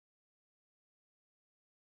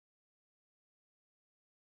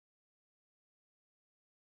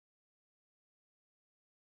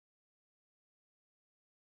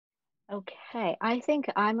Okay, I think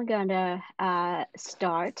I'm gonna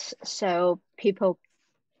start so people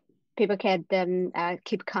can then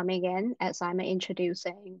keep coming in as I'm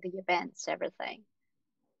introducing the events, everything.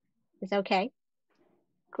 Is okay?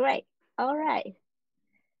 Great. All right.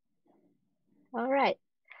 All right.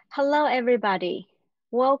 Hello, everybody.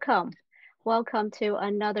 Welcome. Welcome to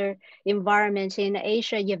another Environment in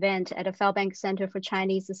Asia event at the Fairbanks Center for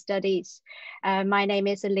Chinese Studies. My name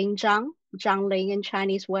is Lin Zhang, Zhang Ling in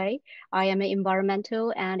Chinese way. I am an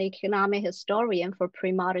environmental and economic historian for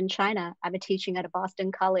pre-modern China. I'm teaching at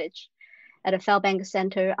Boston College. At the Fairbanks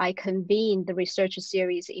Center, I convened the research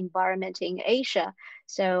series Environment in Asia.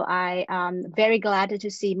 So I am very glad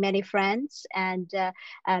to see many friends and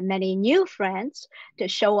many new friends to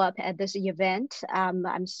show up at this event.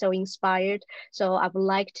 I'm so inspired. So I would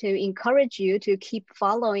like to encourage you to keep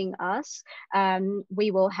following us.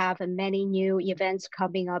 We will have many new events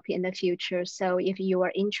coming up in the future. So if you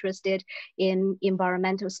are interested in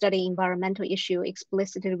studying environmental issue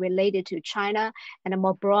explicitly related to China and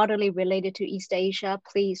more broadly related to East Asia,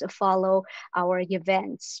 please follow our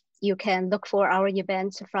events. You can look for our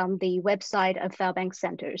events from the website of Fairbanks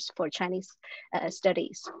Centers for Chinese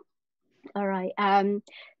Studies. All right.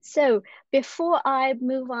 So before I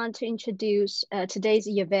move on to introduce today's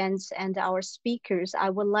events and our speakers,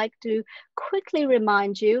 I would like to quickly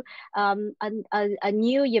remind you a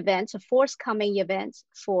new event, a forthcoming event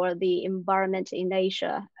for the Environment in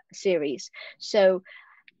Asia series. So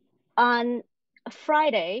on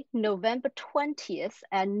Friday, November 20th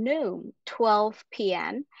at noon, 12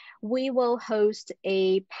 p.m., we will host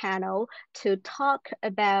a panel to talk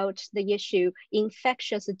about the issue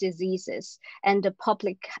infectious diseases and the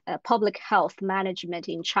public health management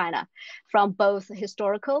in China from both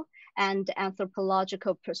historical and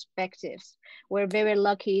anthropological perspectives. We're very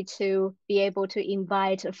lucky to be able to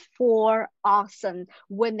invite 4 awesome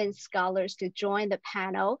women scholars to join the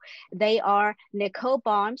panel. They are Nicole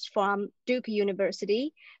Barnes from Duke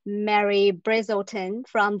University, Mary Brazelton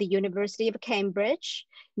from the University of Cambridge,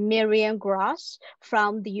 Miriam Gross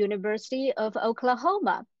from the University of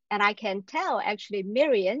Oklahoma. And I can tell actually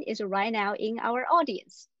Miriam is right now in our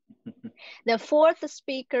audience. The 4th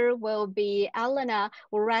speaker will be Elena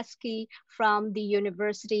Woreski from the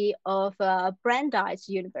University of Brandeis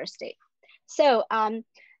University. So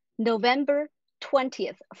November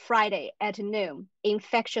 20th, Friday at noon,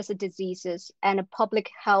 infectious diseases and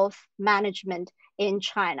public health management in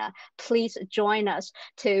China. Please join us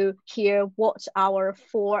to hear what our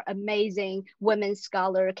 4 amazing women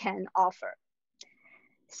scholars can offer.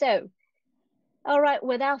 So, all right,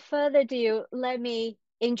 without further ado, let me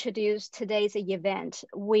introduce today's event.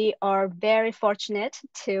 We are very fortunate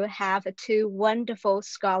to have 2 wonderful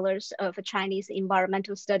scholars of Chinese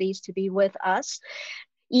environmental studies to be with us.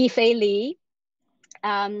 Yifei Li,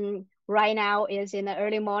 right now is in the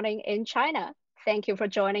early morning in China. Thank you for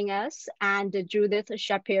joining us, and Judith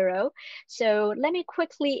Shapiro. So let me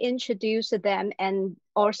quickly introduce them and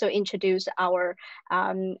also introduce our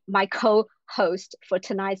my co-host for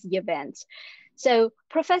tonight's event. So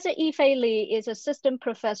Professor Yifei Li is Assistant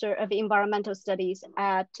Professor of Environmental Studies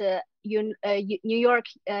at New York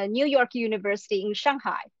University in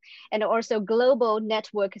Shanghai, and also Global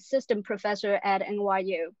Network System Professor at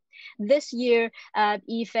NYU. This year,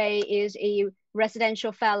 Yifei is a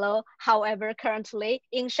residential fellow, however, currently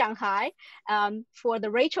in Shanghai for the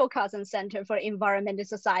Rachel Carson Center for Environmental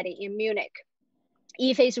Society in Munich.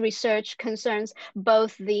 Yifei's research concerns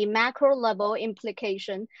both the macro level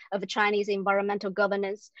implication of Chinese environmental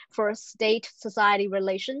governance for state-society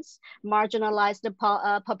relations, marginalized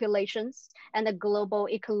populations, and the global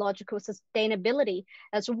ecological sustainability,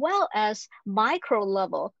 as well as micro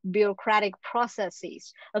level bureaucratic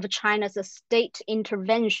processes of China's state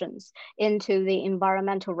interventions into the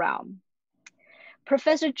environmental realm.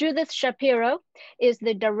 Professor Judith Shapiro is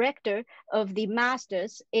the director of the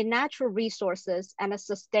Masters in Natural Resources and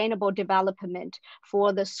Sustainable Development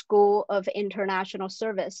for the School of International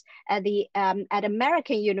Service at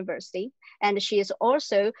American University, and she is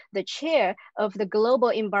also the chair of the Global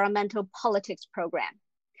Environmental Politics Program.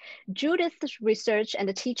 Judith's research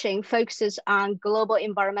and teaching focuses on global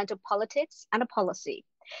environmental politics and policy,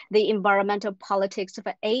 the environmental politics of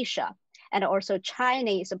Asia, and also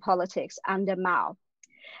Chinese politics under Mao.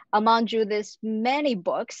 Among Judith's many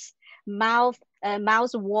books, Mao's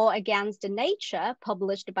War Against Nature,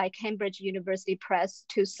 published by Cambridge University Press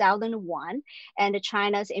 2001, and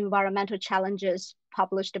China's Environmental Challenges,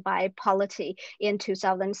 published by Polity in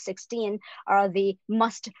 2016, are the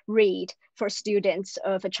must-read for students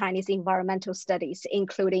of Chinese environmental studies,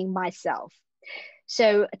 including myself.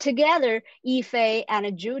 So together, Yifei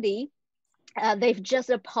and Judy they've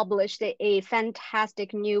just published a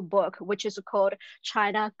fantastic new book, which is called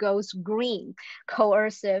China Goes Green,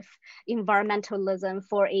 Coercive Environmentalism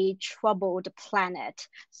for a Troubled Planet.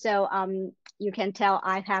 So you can tell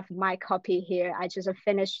I have my copy here. I just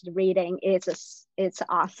finished reading. It's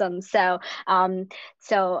awesome. So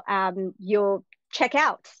you'll check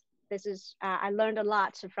out. This is I learned a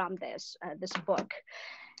lot from this book.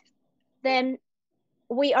 Then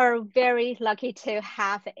we are very lucky to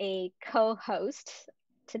have a co-host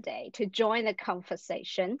today to join the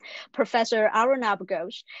conversation. Professor Arunabh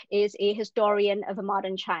Ghosh is a historian of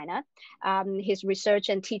modern China. His research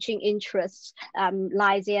and teaching interests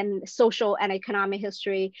lies in social and economic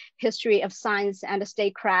history, history of science and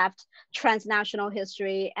statecraft, transnational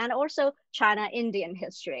history, and also China-Indian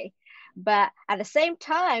history. But at the same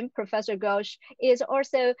time, Professor Ghosh is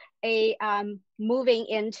also moving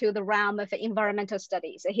into the realm of environmental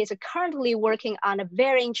studies. He's currently working on a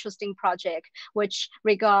very interesting project, which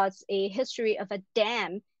regards a history of a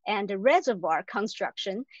dam and a reservoir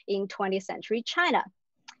construction in 20th century China.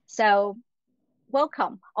 So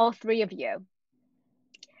welcome, all three of you.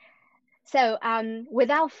 So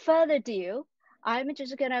without further ado, I'm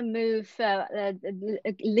just gonna leave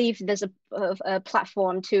this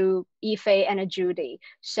platform to Yifei and Judy.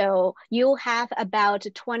 So you have about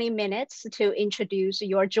 20 minutes to introduce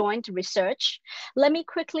your joint research. Let me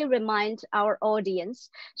quickly remind our audience.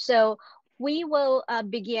 So we will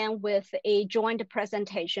begin with a joint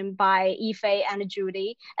presentation by Yifei and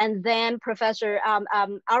Judy, and then Professor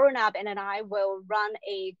Arunabh and I will run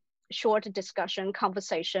a short discussion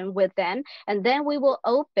conversation with them, and then we will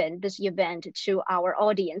open this event to our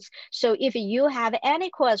audience. So if you have any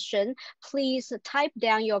question, please type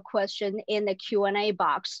down your question in the Q&A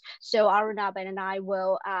box. So Arunabh and I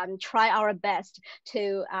will try our best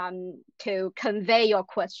to convey your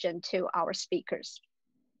question to our speakers.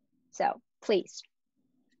 So please.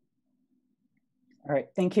 All right,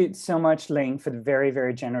 thank you so much, Ling, for the very,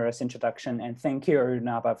 very generous introduction. And thank you,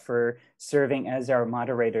 Arunabh, for serving as our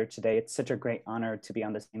moderator today. It's such a great honor to be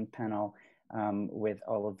on the same panel with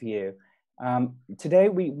all of you. Today,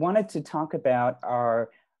 we wanted to talk about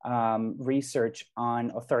our research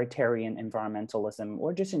on authoritarian environmentalism,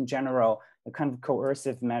 or just in general, the kind of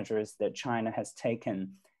coercive measures that China has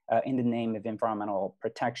taken in the name of environmental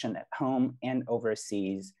protection at home and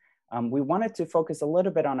overseas. We wanted to focus a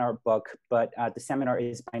little bit on our book, but the seminar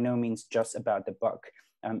is by no means just about the book.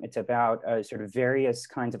 It's about sort of various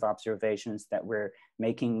kinds of observations that we're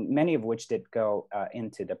making, many of which did go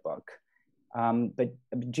into the book. But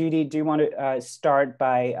Judy, do you want to start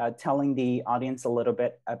by telling the audience a little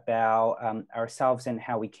bit about ourselves and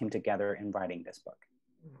how we came together in writing this book?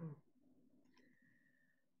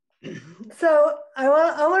 So I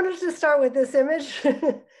wanted to start with this image.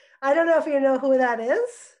 I don't know if you know who that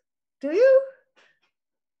is. Do you?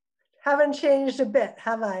 Haven't changed a bit,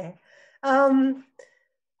 have I?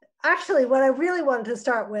 Actually, what I really wanted to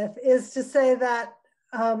start with is to say that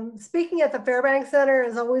speaking at the Fairbanks Center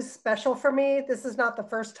is always special for me. This is not the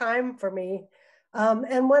first time for me.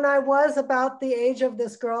 And when I was about the age of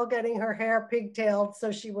this girl getting her hair pigtailed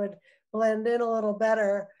so she would blend in a little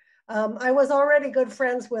better, I was already good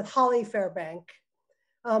friends with Holly Fairbank.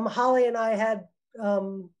 Holly and I had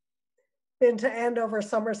been to Andover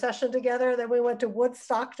summer session together. Then we went to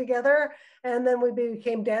Woodstock together, and then we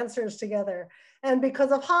became dancers together. And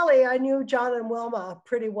because of Holly, I knew John and Wilma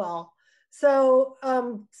pretty well. So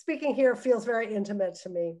speaking here feels very intimate to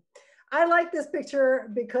me. I like this picture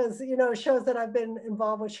because, you know, it shows that I've been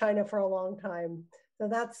involved with China for a long time. So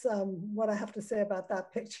that's what I have to say about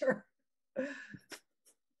that picture.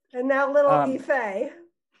 And now little Yifei.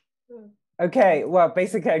 Okay, well,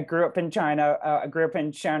 basically I grew up in China. I grew up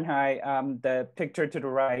in Shanghai. The picture to the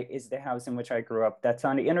right is the house in which I grew up. That's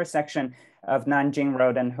on the intersection of Nanjing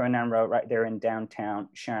Road and Henan Road right there in downtown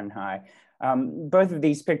Shanghai. Both of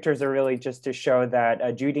these pictures are really just to show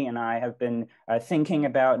that Judy and I have been thinking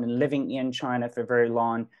about and living in China for a very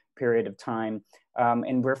long period of time.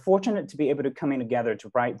 And we're fortunate to be able to come in together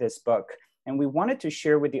to write this book. And we wanted to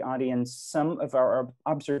share with the audience some of our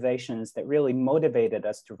observations that really motivated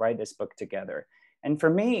us to write this book together. And for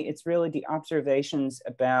me, it's really the observations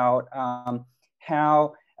about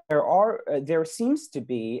how there seems to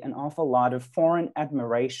be an awful lot of foreign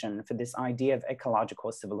admiration for this idea of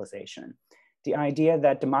ecological civilization. The idea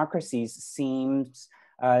that democracies seems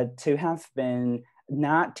to have been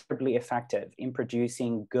not terribly effective in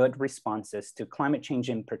producing good responses to climate change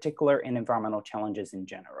in particular and environmental challenges in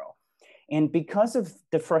general. And because of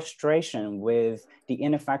the frustration with the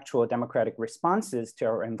ineffectual democratic responses to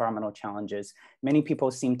our environmental challenges, many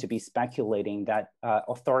people seem to be speculating that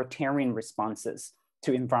authoritarian responses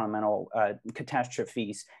to environmental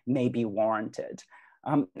catastrophes may be warranted.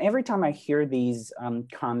 Every time I hear these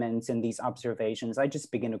comments and these observations, I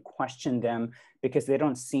just begin to question them because they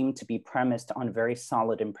don't seem to be premised on a very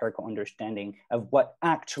solid empirical understanding of what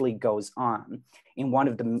actually goes on in one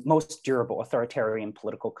of the most durable authoritarian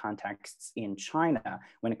political contexts in China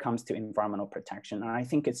when it comes to environmental protection. And I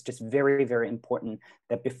think it's just very, very important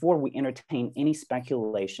that before we entertain any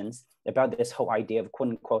speculations about this whole idea of quote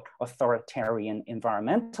unquote authoritarian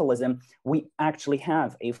environmentalism, we actually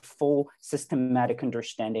have a full systematic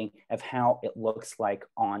understanding of how it looks like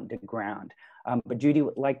on the ground. But Judy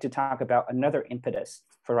would like to talk about another impetus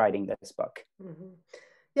for writing this book. Mm-hmm.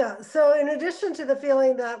 Yeah, so in addition to the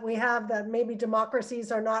feeling that we have that maybe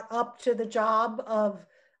democracies are not up to the job of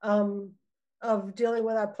dealing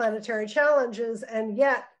with our planetary challenges, and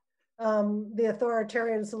yet the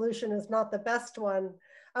authoritarian solution is not the best one,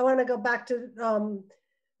 I want to go back to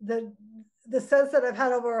the sense that I've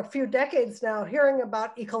had over a few decades now, hearing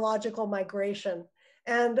about ecological migration.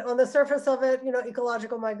 And on the surface of it, you know,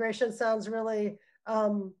 ecological migration sounds really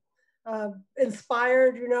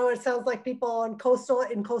inspired. You know, it sounds like people in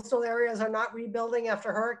coastal areas are not rebuilding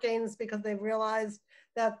after hurricanes because they've realized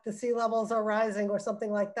that the sea levels are rising or something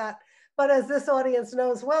like that. But as this audience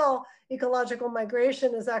knows well, ecological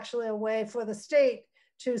migration is actually a way for the state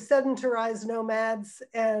to sedentarize nomads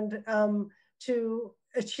and to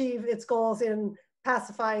achieve its goals in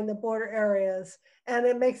pacifying the border areas. And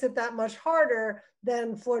it makes it that much harder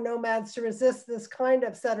than for nomads to resist this kind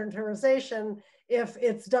of sedentarization if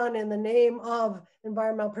it's done in the name of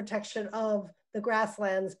environmental protection of the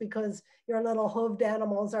grasslands, because your little hooved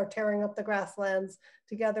animals are tearing up the grasslands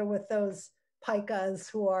together with those pikas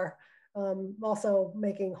who are also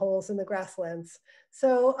making holes in the grasslands.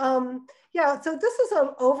 So yeah, so this is an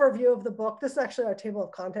overview of the book. This is actually our table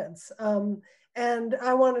of contents. And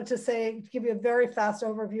I wanted to give you a very fast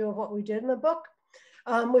overview of what we did in the book.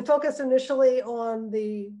 We focused initially on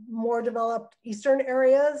the more developed eastern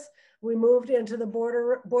areas. We moved into the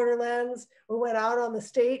borderlands. We went out on the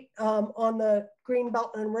state, on the Green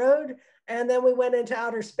Belt and Road, and then we went into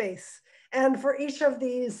outer space. And for each of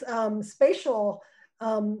these spatial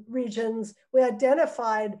regions, we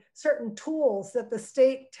identified certain tools that the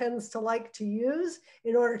state tends to like to use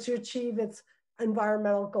in order to achieve its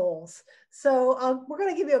environmental goals. So we're going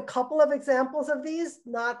to give you a couple of examples of these,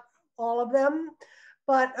 not all of them.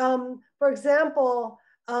 But for example,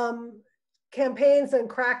 campaigns and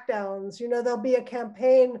crackdowns, you know, there'll be a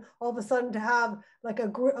campaign all of a sudden to have like a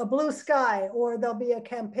blue sky, or there'll be a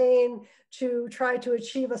campaign to try to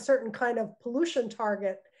achieve a certain kind of pollution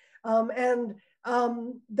target. And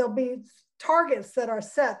there'll be targets that are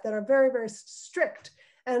set that are very, very strict.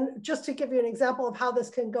 And just to give you an example of how this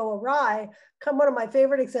can go awry, one of my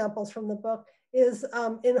favorite examples from the book is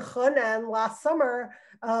in Henan last summer.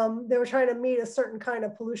 They were trying to meet a certain kind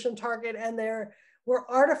of pollution target, and there were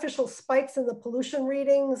artificial spikes in the pollution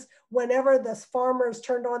readings whenever the farmers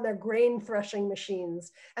turned on their grain threshing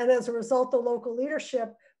machines. And as a result, the local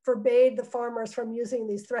leadership forbade the farmers from using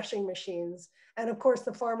these threshing machines. And of course,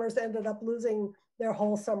 the farmers ended up losing their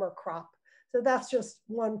whole summer crop. So that's just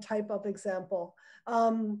one type of example.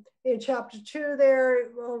 In chapter 2 there,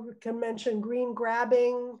 we can mention green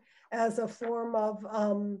grabbing as a form of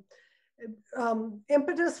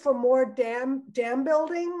impetus for more dam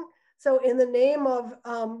building. So in the name of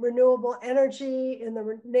renewable energy, in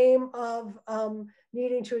the name of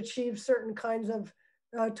needing to achieve certain kinds of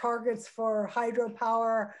targets for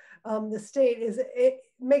hydropower, the state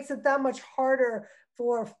makes it that much harder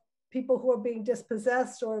for people who are being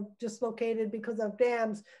dispossessed or dislocated because of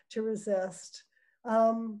dams to resist.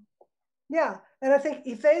 Yeah, and I think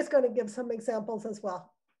Yifei is going to give some examples as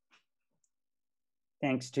well.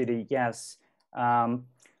 Thanks, Judy. Yes.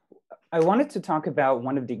 I wanted to talk about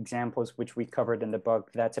one of the examples which we covered in the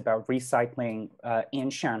book that's about recycling in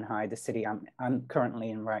Shanghai, the city I'm currently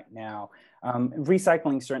in right now.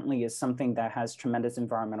 Recycling certainly is something that has tremendous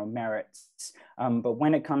environmental merits, but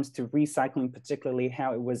when it comes to recycling, particularly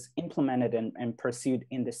how it was implemented and pursued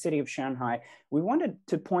in the city of Shanghai, we wanted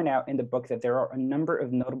to point out in the book that there are a number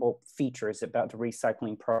of notable features about the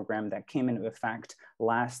recycling program that came into effect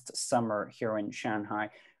last summer here in Shanghai.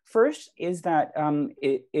 First is that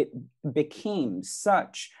it became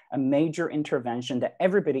such a major intervention that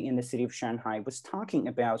everybody in the city of Shanghai was talking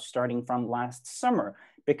about starting from last summer,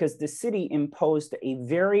 because the city imposed a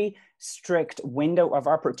very strict window of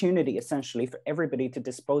opportunity, essentially, for everybody to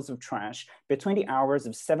dispose of trash between the hours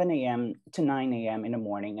of 7 a.m. to 9 a.m. in the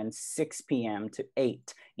morning and 6 p.m. to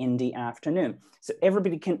 8 in the afternoon. So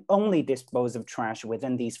everybody can only dispose of trash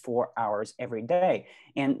within these 4 hours every day.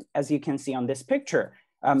 And as you can see on this picture,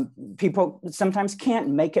 People sometimes can't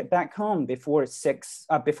make it back home before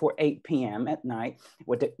 8 p.m. at night.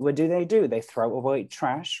 What do? They throw away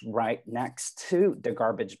trash right next to the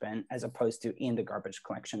garbage bin as opposed to in the garbage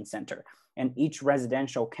collection center. And each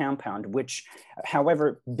residential compound, which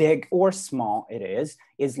however big or small it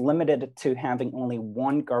is limited to having only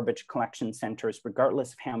one garbage collection center,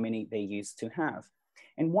 regardless of how many they used to have.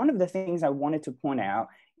 And one of the things I wanted to point out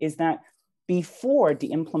is that before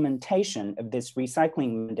the implementation of this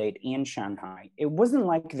recycling mandate in Shanghai, it wasn't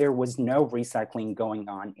like there was no recycling going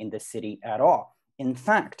on in the city at all. In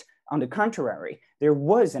fact, on the contrary, there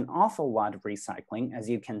was an awful lot of recycling, as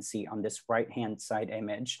you can see on this right-hand side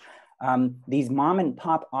image. These mom and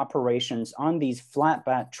pop operations on these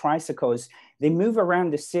flatbed tricycles, they move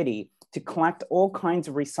around the city to collect all kinds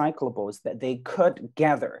of recyclables that they could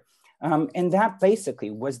gather. And that basically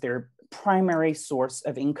was their primary source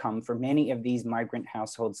of income for many of these migrant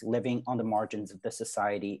households living on the margins of the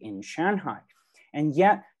society in Shanghai. And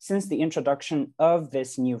yet, since the introduction of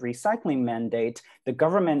this new recycling mandate, the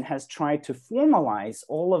government has tried to formalize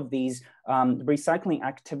all of these recycling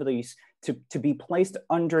activities to be placed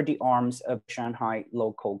under the arms of Shanghai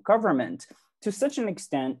local government, to such an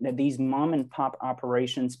extent that these mom and pop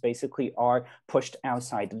operations basically are pushed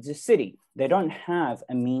outside of the city. They don't have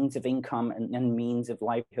a means of income and means of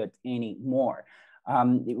livelihood anymore.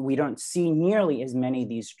 We don't see nearly as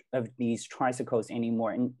many of these tricycles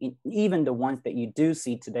anymore. And even the ones that you do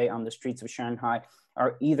see today on the streets of Shanghai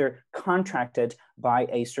are either contracted by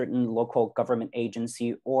a certain local government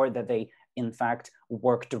agency or that they, in fact,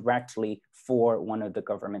 work directly for one of the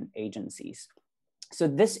government agencies. So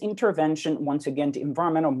this intervention, once again, the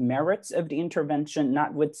environmental merits of the intervention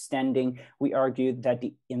notwithstanding, we argued that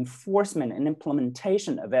the enforcement and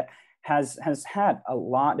implementation of it has had a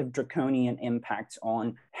lot of draconian impacts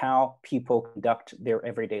on how people conduct their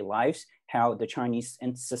everyday lives, how the Chinese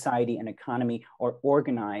society and economy are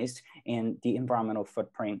organized, and the environmental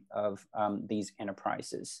footprint of these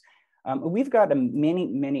enterprises. We've got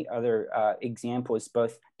many other examples,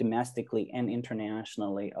 both domestically and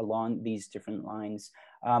internationally, along these different lines.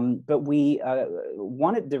 But we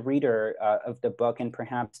wanted the reader of the book and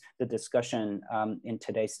perhaps the discussion in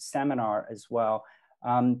today's seminar as well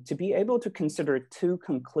to be able to consider two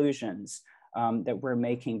conclusions that we're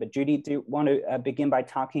making. But Judy, do you want to begin by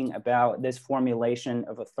talking about this formulation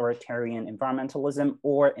of authoritarian environmentalism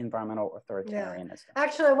or environmental authoritarianism? Yeah.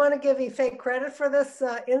 Actually, I want to give Yifei credit for this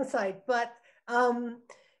insight, but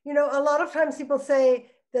you know, a lot of times people say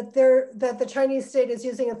that the Chinese state is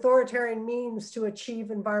using authoritarian means to achieve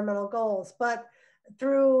environmental goals. But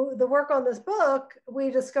through the work on this book, we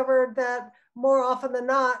discovered that more often than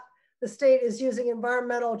not, the state is using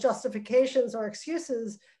environmental justifications or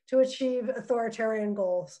excuses to achieve authoritarian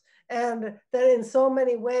goals. And that in so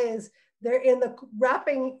many ways, they're in the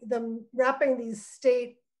wrapping these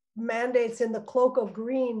state mandates in the cloak of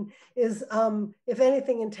green is, if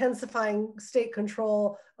anything, intensifying state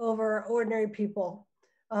control over ordinary people.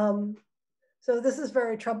 So this is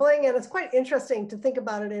very troubling, and it's quite interesting to think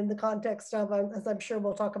about it in the context of, as I'm sure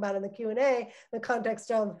we'll talk about in the Q&A, the context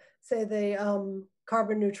of, say, the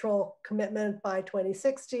carbon neutral commitment by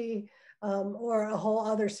 2060, or a whole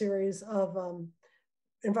other series of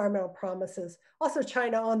environmental promises. Also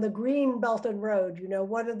China on the green belt and road, you know,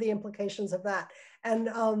 what are the implications of that? And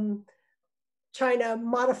China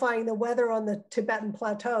modifying the weather on the Tibetan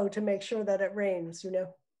plateau to make sure that it rains, you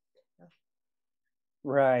know.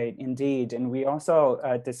 Right, indeed. And we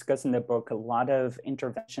also discuss in the book a lot of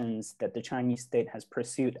interventions that the Chinese state has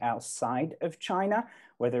pursued outside of China,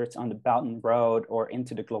 whether it's on the Belt and Road or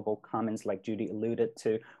into the global commons like Judy alluded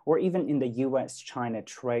to, or even in the US-China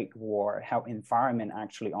trade war, how environment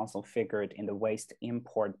actually also figured in the waste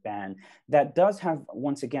import ban. That does have,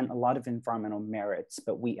 once again, a lot of environmental merits,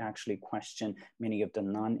 but we actually question many of the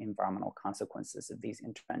non-environmental consequences of these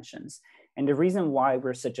interventions. And the reason why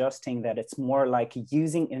we're suggesting that it's more like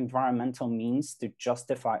using environmental means to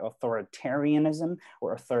justify authoritarianism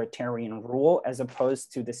or authoritarian rule, as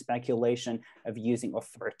opposed to the speculation of using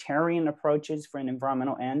authoritarian approaches for an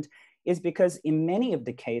environmental end, is because in many of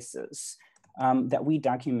the cases that we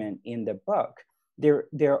document in the book,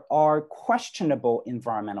 there are questionable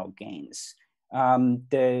environmental gains.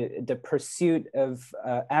 The pursuit of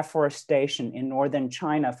afforestation in northern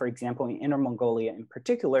China, for example, in Inner Mongolia in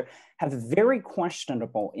particular, have very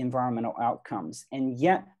questionable environmental outcomes. And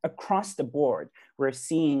yet across the board, we're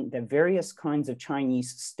seeing that various kinds of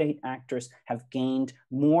Chinese state actors have gained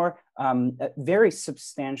more very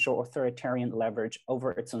substantial authoritarian leverage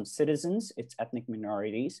over its own citizens, its ethnic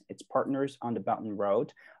minorities, its partners on the Belt and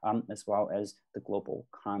Road, as well as the global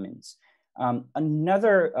commons.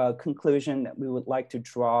 Another conclusion that we would like to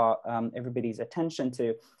draw everybody's attention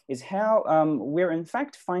to is how we're in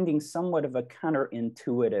fact finding somewhat of a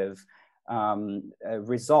counterintuitive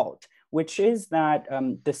result, which is that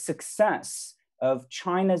the success of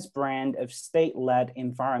China's brand of state-led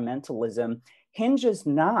environmentalism hinges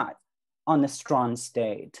not on a strong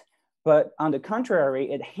state, but on the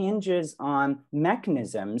contrary, it hinges on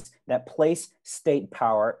mechanisms that place state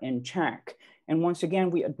power in check. And once again,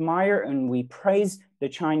 we admire and we praise the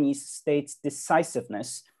Chinese state's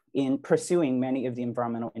decisiveness in pursuing many of the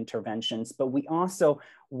environmental interventions, but we also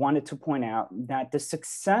wanted to point out that the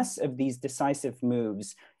success of these decisive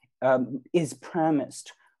moves is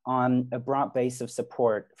premised on a broad base of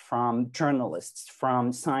support from journalists,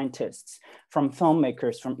 from scientists, from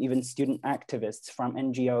filmmakers, from even student activists, from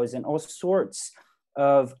NGOs, and all sorts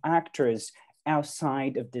of actors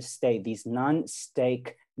outside of the state. These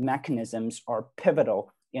non-state mechanisms are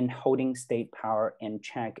pivotal in holding state power in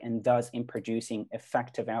check and thus in producing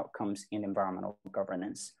effective outcomes in environmental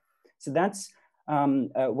governance. So that's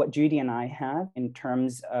what Judy and I have in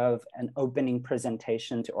terms of an opening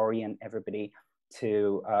presentation to orient everybody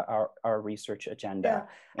to our research agenda.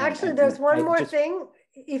 Yeah. Actually, there's one more thing,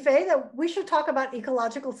 Yifei, that we should talk about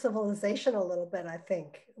ecological civilization a little bit, I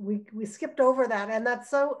think. We skipped over that, and that's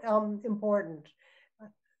so important.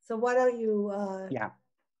 So why don't you... Yeah.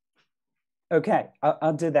 Okay,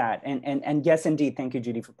 I'll do that. And yes, indeed, thank you,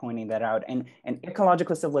 Judy, for pointing that out. And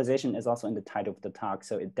ecological civilization is also in the title of the talk,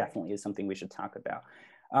 so it definitely is something we should talk about.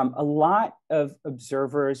 A lot of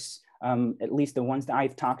observers, at least the ones that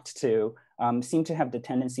I've talked to, seem to have the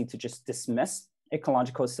tendency to just dismiss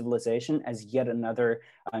ecological civilization as yet another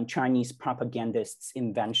Chinese propagandist's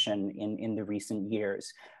invention in the recent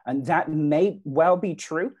years. And that may well be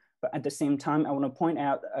true, but at the same time, I want to point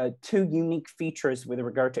out two unique features with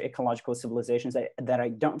regard to ecological civilizations that I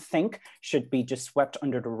don't think should be just swept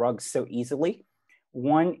under the rug so easily.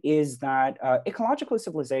 One is that ecological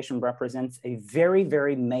civilization represents a very,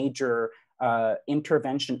 very major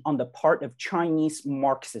intervention on the part of Chinese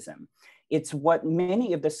Marxism. It's what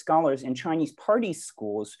many of the scholars in Chinese party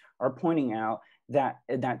schools are pointing out,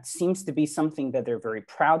 that seems to be something that they're very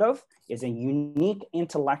proud of, is a unique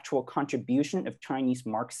intellectual contribution of Chinese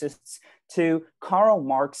Marxists to Karl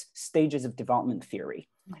Marx's stages of development theory.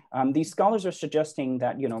 These scholars are suggesting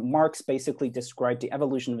that, you know, Marx basically described the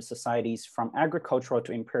evolution of societies from agricultural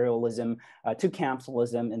to imperialism to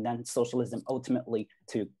capitalism, and then socialism ultimately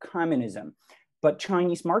to communism. But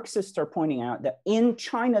Chinese Marxists are pointing out that in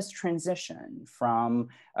China's transition from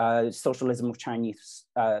socialism with Chinese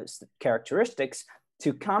characteristics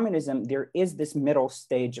to communism, there is this middle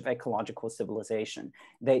stage of ecological civilization.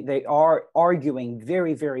 They are arguing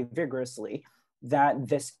very, very vigorously that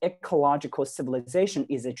this ecological civilization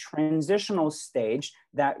is a transitional stage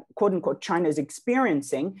that, quote unquote, China is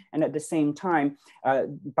experiencing. And at the same time,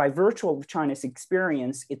 by virtue of China's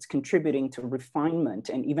experience, it's contributing to refinement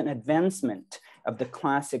and even advancement of the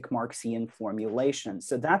classic Marxian formulation.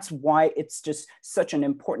 So that's why it's just such an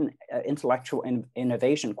important intellectual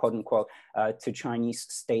innovation, quote unquote, to Chinese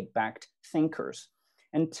state-backed thinkers.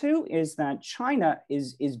 And two is that China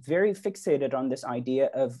is very fixated on this idea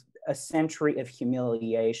of a century of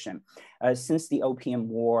humiliation since the Opium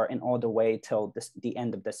War and all the way till the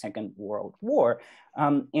end of the Second World War.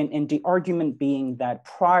 And the argument being that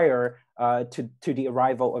prior to the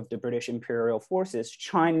arrival of the British imperial forces,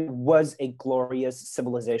 China was a glorious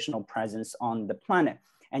civilizational presence on the planet.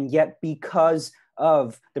 And yet, because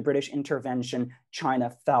of the British intervention,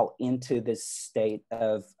 China fell into this state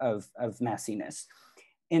of messiness.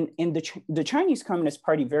 And the Chinese Communist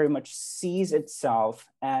Party very much sees itself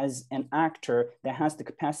as an actor that has the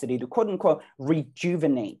capacity to, quote unquote,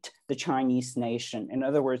 rejuvenate the Chinese nation. In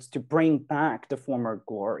other words, to bring back the former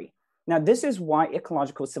glory. Now, this is why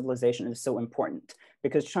ecological civilization is so important,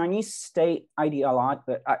 because Chinese state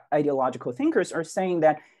ideological thinkers are saying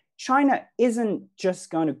that China isn't just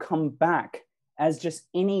going to come back as just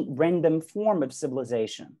any random form of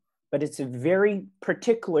civilization, but it's a very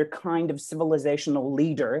particular kind of civilizational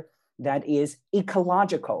leader that is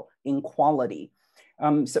ecological in quality.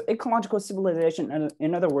 So ecological civilization,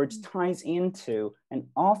 in other words, ties into an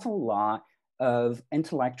awful lot of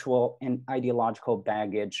intellectual and ideological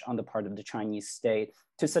baggage on the part of the Chinese state,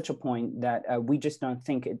 to such a point that we just don't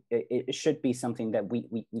think it should be something that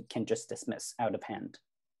we can just dismiss out of hand.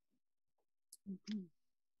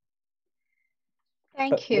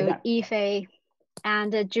 Thank you, Yifei.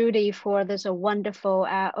 And Judy for this wonderful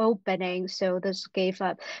opening. So this gave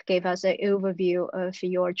us an overview of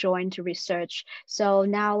your joint research. So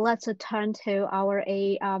now let's turn to our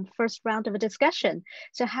first round of a discussion.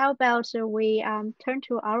 So how about we turn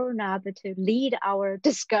to Arunab to lead our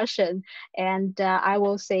discussion, and I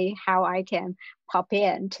will say how I can pop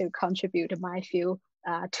in to contribute my few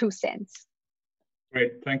 2 cents.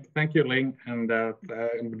 Great, thank you, Ling, and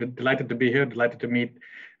I'm delighted to be here, delighted to meet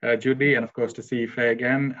Judy, and of course to see Yifei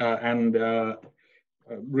again, and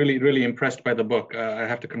really impressed by the book. I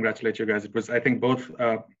have to congratulate you guys. It was, I think, both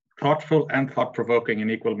thoughtful and thought-provoking in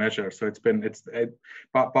equal measure. So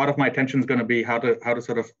part of my attention is going to be how to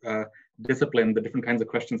sort of discipline the different kinds of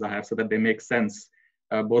questions I have so that they make sense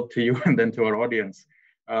both to you and then to our audience.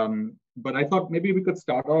 But I thought maybe we could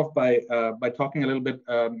start off by talking a little bit,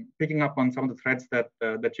 picking up on some of the threads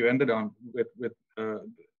that you ended on with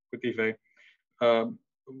Yifei.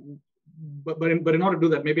 But in order to do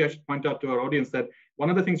that, maybe I should point out to our audience that one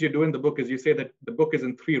of the things you do in the book is you say that the book is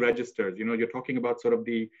in 3 registers. You know, you're talking about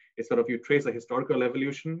you trace a historical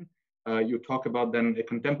evolution, you talk about then a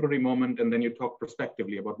contemporary moment, and then you talk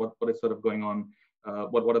prospectively about what is sort of going on,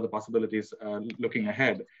 what are the possibilities looking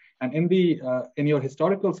ahead. And in your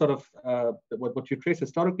historical sort of what you trace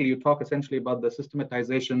historically, you talk essentially about the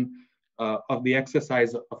systematization of the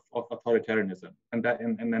exercise of authoritarianism, and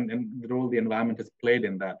the role the environment has played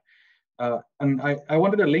in that. And I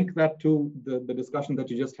wanted to link that to the discussion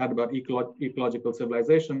that you just had about ecological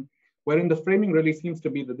civilization, wherein the framing really seems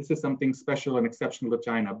to be that this is something special and exceptional to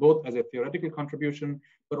China, both as a theoretical contribution,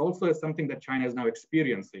 but also as something that China is now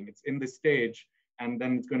experiencing. It's in this stage, and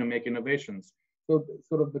then it's going to make innovations. So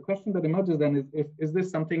sort of the question that emerges then is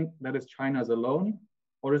this something that is China's alone,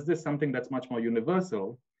 or is this something that's much more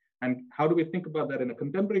universal? And how do we think about that in a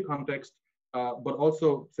contemporary context? But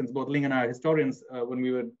also, since both Ling and I are historians, when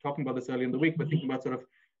we were talking about this earlier in the week, we're thinking about sort of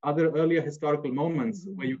other earlier historical moments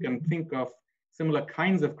where you can think of similar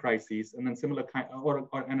kinds of crises and then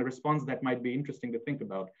and a response that might be interesting to think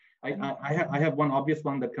about. I have one obvious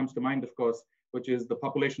one that comes to mind, of course, which is the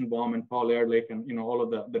population bomb and Paul Air Lake and all of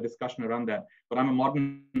the discussion around that. But I'm a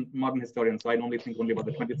modern historian, so I normally think only about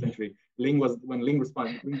the 20th century. When Ling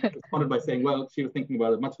responded by saying, well, she was thinking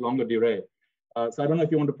about a much longer durée. So I don't know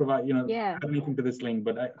if you want to provide, add anything to this, Ling,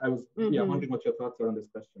 but I was wondering what your thoughts are on this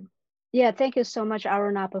question. Yeah, thank you so much,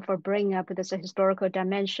 Arunab, for bringing up this historical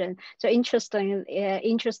dimension. So interestingly,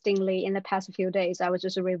 in the past few days, I was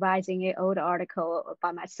just revising an old article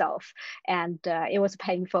by myself, and it was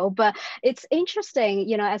painful. But it's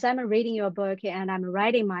interesting, as I'm reading your book and I'm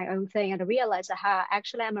writing my own thing, and I realize how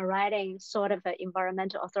actually I'm writing sort of an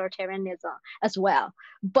environmental authoritarianism as well.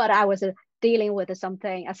 But I was dealing with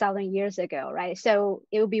something 1,000 years ago, right? So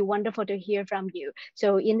it would be wonderful to hear from you.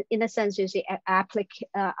 So in a sense, you see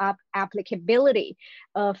applicability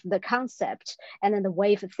of the concept and then the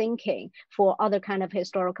way of thinking for other kind of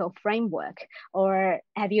historical framework, or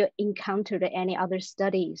have you encountered any other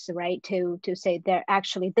studies, right, to say that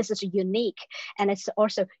actually this is unique, and it's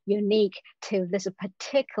also unique to this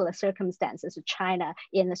particular circumstances of China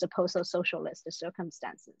in this post-socialist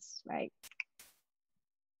circumstances, right?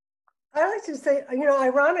 I like to say,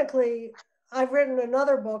 ironically, I've written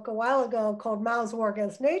another book a while ago called Mao's War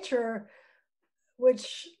Against Nature,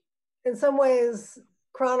 which in some ways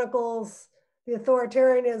chronicles the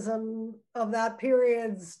authoritarianism of that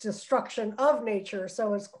period's destruction of nature.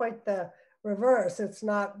 So it's quite the reverse. It's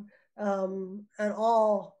not an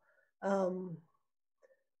all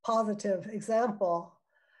positive example.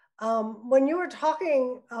 When you were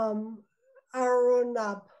talking,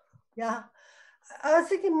 Arunab, yeah, I was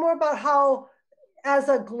thinking more about how as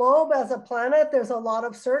a globe, as a planet, there's a lot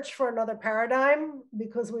of search for another paradigm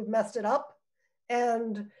because we've messed it up.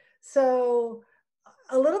 And so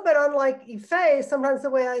a little bit unlike Yifei, sometimes the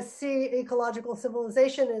way I see ecological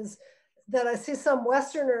civilization is that I see some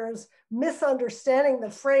Westerners misunderstanding the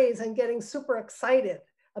phrase and getting super excited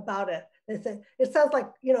about it. They say, it sounds like,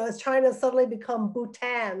 as China suddenly become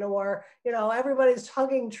Bhutan, or, everybody's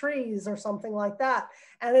hugging trees or something like that.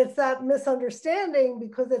 And it's that misunderstanding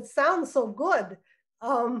because it sounds so good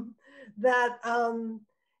that, I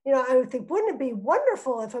would think, wouldn't it be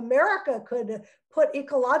wonderful if America could put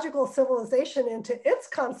ecological civilization into its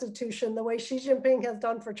constitution the way Xi Jinping has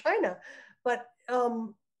done for China? But,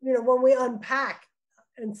 when we unpack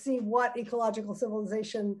and see what ecological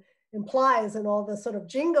civilization implies and all the sort of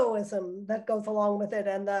jingoism that goes along with it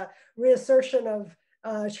and the reassertion of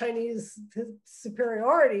Chinese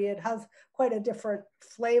superiority, it has quite a different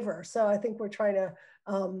flavor. So I think we're trying to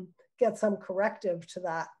get some corrective to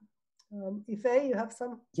that. Yifei, you have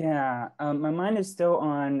some? Yeah, my mind is still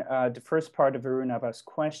on the first part of Arunab's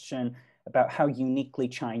question. about how uniquely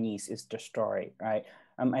Chinese is the story, right?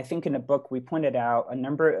 I think in the book, we pointed out a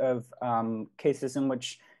number of cases in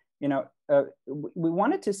which, we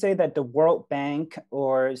wanted to say that the World Bank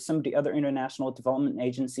or some of the other international development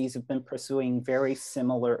agencies have been pursuing very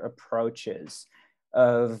similar approaches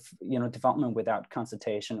of development without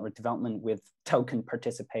consultation or development with token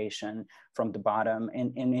participation from the bottom.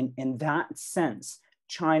 And in that sense,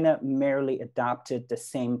 China merely adopted the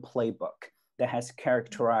same playbook that has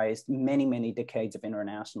characterized many, many decades of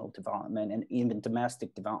international development and even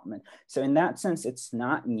domestic development. So in that sense, it's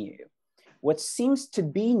not new. What seems to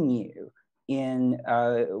be new in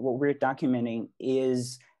what we're documenting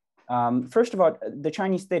is, first of all, the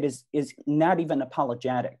Chinese state is not even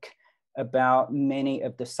apologetic about many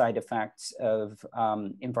of the side effects of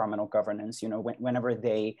environmental governance. Whenever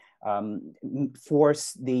they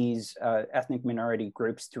force these ethnic minority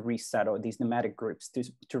groups to resettle, these nomadic groups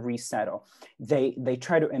to resettle, they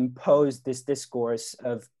try to impose this discourse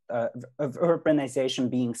of urbanization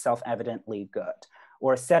being self-evidently good,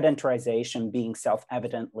 or sedentarization being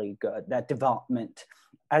self-evidently good, that development,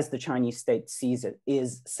 as the Chinese state sees it,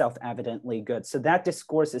 is self-evidently good. So that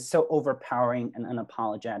discourse is so overpowering and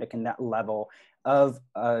unapologetic, and that level of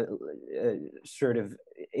sort of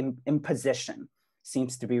imposition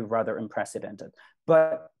seems to be rather unprecedented.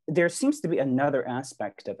 But there seems to be another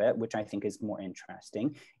aspect of it, which I think is more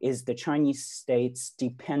interesting, is the Chinese state's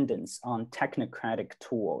dependence on technocratic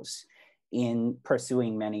tools in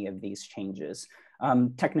pursuing many of these changes.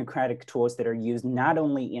 Technocratic tools that are used not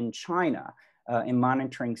only in China, in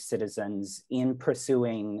monitoring citizens, in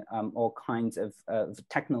pursuing all kinds of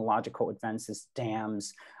technological advances,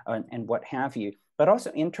 dams, and what have you, but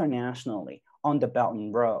also internationally on the Belt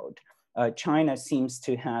and Road. China seems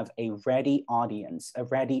to have a ready audience, a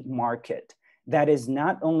ready market that is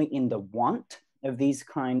not only in the want of these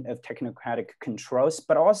kind of technocratic controls,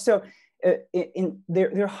 but also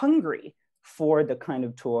they're hungry for the kind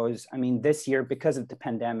of tools. I mean, this year, because of the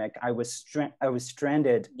pandemic, I was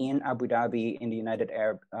stranded in Abu Dhabi in the United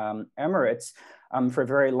Arab Emirates for a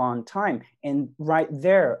very long time. And right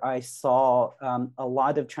there, I saw a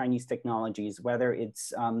lot of Chinese technologies, whether it's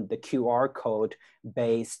the QR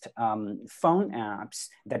code-based phone apps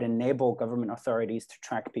that enable government authorities to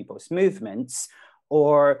track people's movements,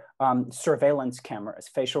 or surveillance cameras,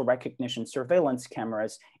 facial recognition surveillance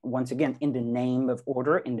cameras, once again, in the name of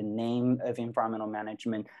order, in the name of environmental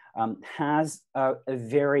management, has a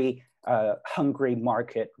very hungry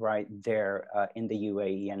market right there in the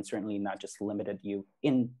UAE, and certainly not just limited you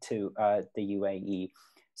into the UAE.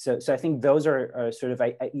 So I think those are sort of,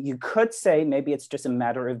 you could say maybe it's just a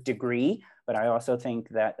matter of degree, but I also think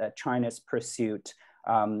that China's pursuit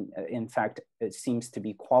in fact, it seems to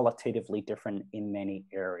be qualitatively different in many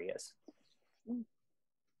areas.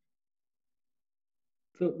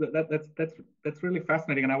 So that's really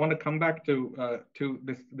fascinating, and I want to come back to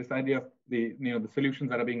this idea of the solutions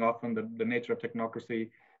that are being offered, the nature of technocracy,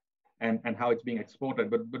 and how it's being exported.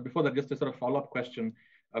 But before that, just a sort of follow-up question,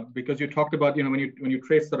 because you talked about when you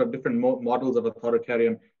trace sort of different models of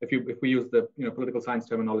authoritarian. If we use the political science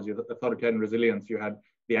terminology, authoritarian resilience, you had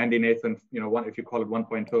the Andy Nathan, if you call it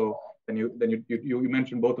 1.0, then you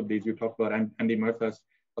mentioned both of these. You talked about Andy Murtha's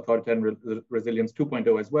authoritarian resilience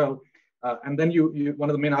 2.0 as well, and then one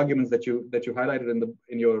of the main arguments that you highlighted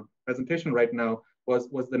in your presentation right now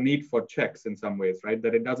was the need for checks in some ways, right?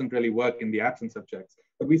 That it doesn't really work in the absence of checks.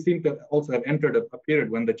 But we seem to also have entered a period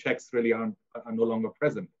when the checks really are no longer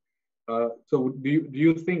present. So do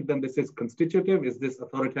you think then this is constitutive? Is this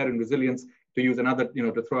authoritarian resilience, to use another,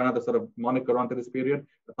 to throw another sort of moniker onto this period,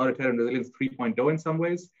 authoritarian resilience 3.0 in some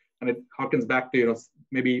ways? And it harkens back to,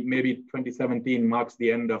 maybe 2017 marks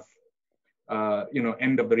the end of,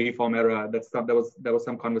 end of the reform era. There was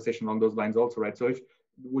some conversation along those lines also, right? So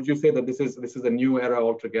would you say that this is a new era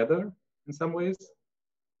altogether in some ways?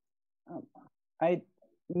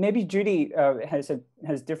 Maybe Judy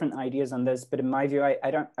has different ideas on this, but in my view,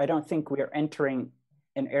 I don't think we are entering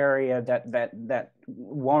an area that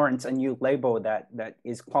warrants a new label that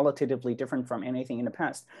is qualitatively different from anything in the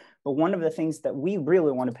past. But one of the things that we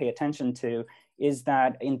really want to pay attention to is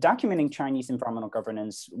that in documenting Chinese environmental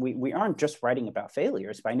governance, we aren't just writing about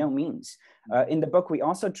failures, by no means. In the book, we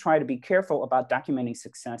also try to be careful about documenting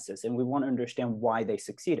successes, and we want to understand why they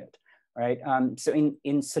succeeded, right? So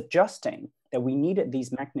in suggesting that we needed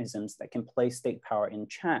these mechanisms that can place state power in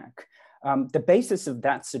check, the basis of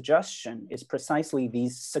that suggestion is precisely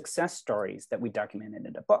these success stories that we documented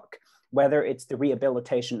in the book, whether it's the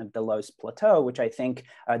rehabilitation of the Loess Plateau, which I think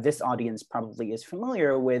this audience probably is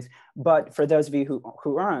familiar with, but for those of you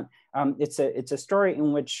who aren't, It's a story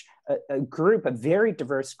in which a very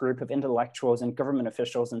diverse group of intellectuals and government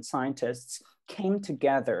officials and scientists came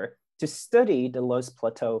together to study the Loess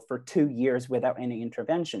Plateau for 2 years without any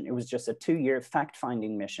intervention. It was just a 2-year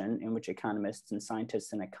fact-finding mission in which economists and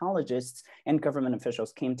scientists and ecologists and government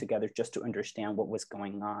officials came together just to understand what was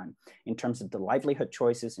going on in terms of the livelihood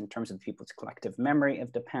choices, in terms of people's collective memory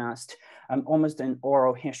of the past, almost an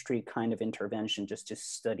oral history kind of intervention just to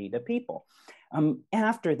study the people.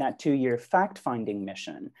 After that 2-year fact-finding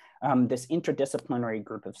mission, this interdisciplinary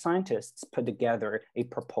group of scientists put together a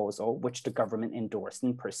proposal which the government endorsed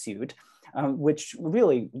and pursued, which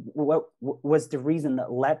really was the reason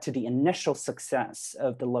that led to the initial success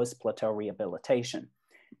of the Loess Plateau rehabilitation.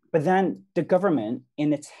 But then the government,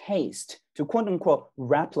 in its haste to quote unquote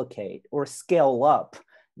replicate or scale up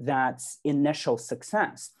that initial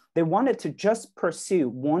success, they wanted to just pursue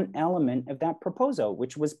one element of that proposal,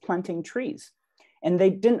 which was planting trees. And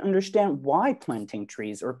they didn't understand why planting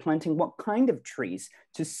trees or planting what kind of trees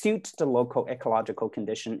to suit the local ecological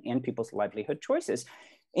condition and people's livelihood choices.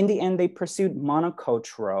 In the end, they pursued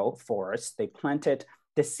monocultural forests. They planted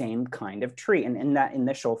the same kind of tree. And in that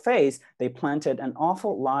initial phase, they planted an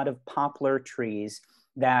awful lot of poplar trees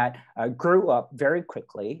that grew up very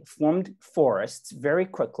quickly, formed forests very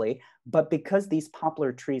quickly. But because these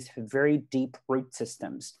poplar trees have very deep root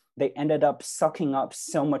systems, they ended up sucking up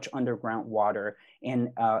so much underground water and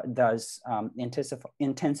thus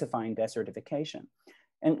intensifying desertification.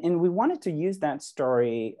 And we wanted to use that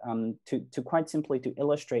story to quite simply to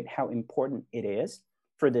illustrate how important it is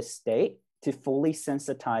for the state to fully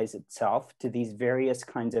sensitize itself to these various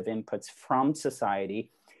kinds of inputs from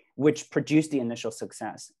society, which produced the initial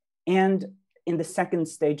success. And in the second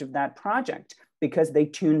stage of that project, because they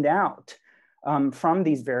tuned out from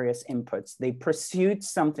these various inputs, they pursued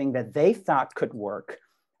something that they thought could work,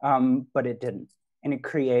 but it didn't. And it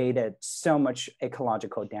created so much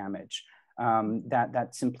ecological damage that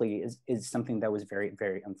simply is something that was very,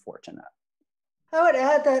 very unfortunate. I would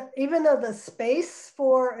add that even though the space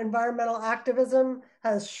for environmental activism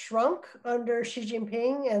has shrunk under Xi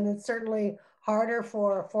Jinping, and it's certainly harder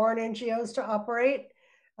for foreign NGOs to operate,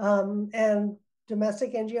 and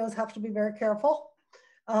domestic NGOs have to be very careful,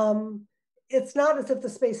 it's not as if the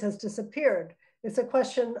space has disappeared. It's a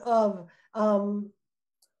question of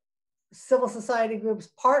civil society groups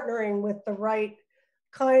partnering with the right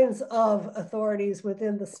kinds of authorities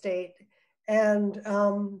within the state. And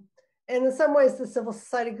in some ways, the civil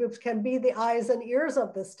society groups can be the eyes and ears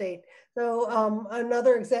of the state. So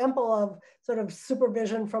another example of sort of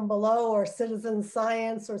supervision from below or citizen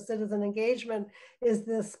science or citizen engagement is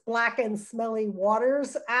this Black and Smelly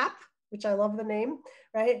Waters app, which I love the name,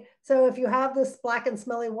 right? So if you have this Black and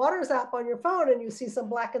Smelly Waters app on your phone and you see some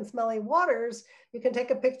black and smelly waters, you can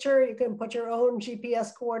take a picture, you can put your own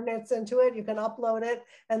GPS coordinates into it, you can upload it,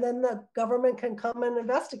 and then the government can come and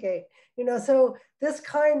investigate. You know, so this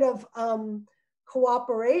kind of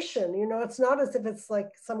cooperation, you know, it's not as if it's like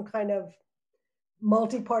some kind of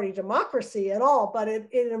multi-party democracy at all, but it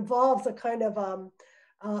involves a kind of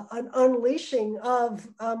an unleashing of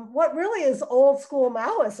what really is old school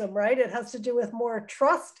Maoism, right? It has to do with more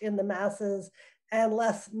trust in the masses and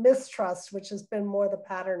less mistrust, which has been more the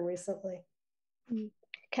pattern recently.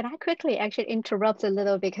 Can I quickly actually interrupt a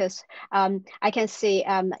little, because I can see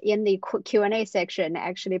in the Q&A section,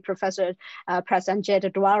 actually Professor Prasanjit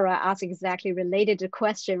Dwara asked exactly related to the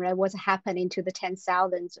question, right? What's happening to the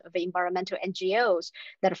 10,000s of environmental NGOs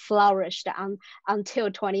that flourished until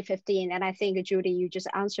 2015? And I think, Judy, you just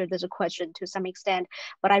answered this question to some extent,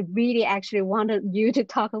 but I really actually wanted you to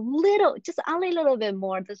talk a little, just only a little bit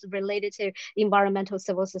more, this is related to environmental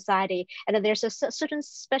civil society. And there's a certain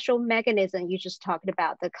special mechanism you just talked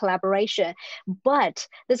about, the collaboration, but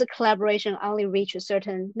this collaboration only reach a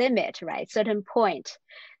certain limit, right? Certain point.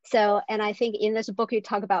 So, and I think in this book, you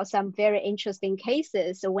talk about some very interesting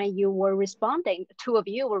cases. So when you were responding, two of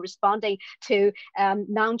you were responding to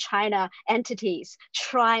non-China entities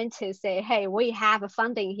trying to say, hey, we have a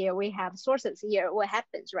funding here, we have sources here, what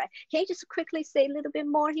happens, right? Can you just quickly say a little bit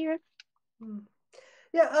more here?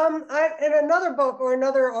 Yeah, in another book or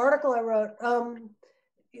another article I wrote,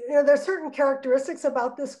 you know, there's certain characteristics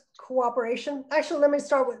about this cooperation. Actually, let me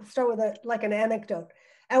start with like an anecdote.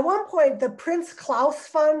 At one point, the Prince Claus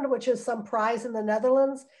Fund, which is some prize in the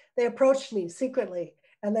Netherlands, they approached me secretly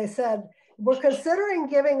and they said, we're considering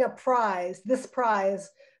giving a prize, this prize,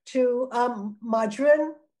 to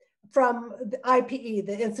Madrin from the IPE,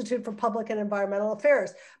 the Institute for Public and Environmental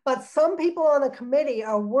Affairs. But some people on the committee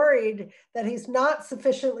are worried that he's not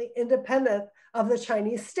sufficiently independent of the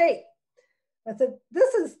Chinese state. I said,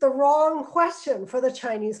 this is the wrong question for the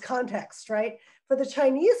Chinese context, right? For the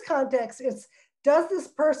Chinese context, it's, does this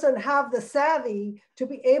person have the savvy to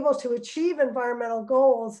be able to achieve environmental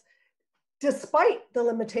goals despite the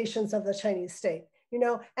limitations of the Chinese state? You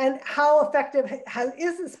know, and how effective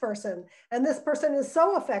is this person? And this person is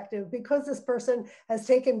so effective because this person has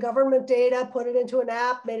taken government data, put it into an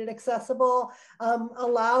app, made it accessible,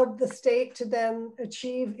 allowed the state to then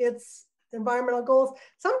achieve its environmental goals.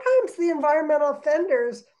 Sometimes the environmental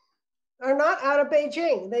offenders are not out of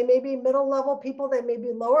Beijing. They may be middle level people, they may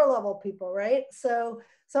be lower level people, right? So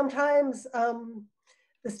sometimes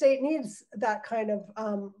the state needs that kind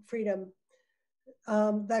of freedom.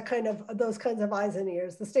 Those kinds of eyes and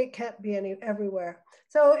ears. The state can't be everywhere.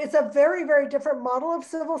 So it's a very, very different model of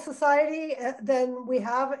civil society than we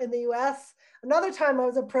have in the US. Another time I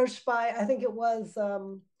was approached by, I think it was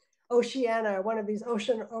Oceana, one of these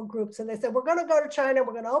ocean groups, and they said, we're gonna go to China,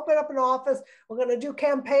 we're gonna open up an office, we're gonna do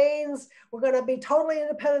campaigns, we're gonna be totally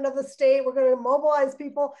independent of the state, we're gonna mobilize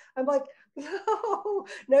people. I'm like, no,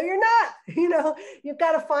 you're not. You know, you've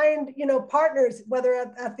got to find, you know, partners, whether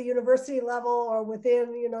at the university level or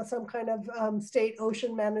within, you know, some kind of state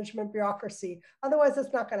ocean management bureaucracy. Otherwise,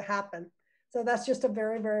 it's not going to happen. So that's just a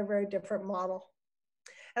very, very, very different model.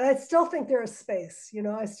 And I still think there is space, you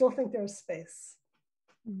know, I still think there's space.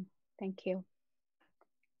 Thank you.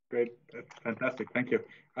 Great, fantastic, thank you.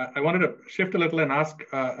 I wanted to shift a little and ask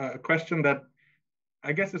a question that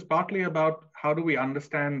I guess is partly about how do we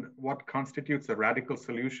understand what constitutes a radical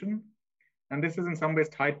solution? And this is in some ways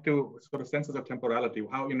tied to sort of senses of temporality,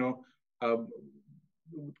 how, you know,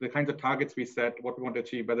 the kinds of targets we set, what we want to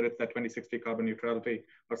achieve, whether it's that 2060 carbon neutrality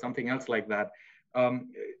or something else like that.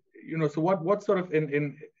 You know, so what sort of,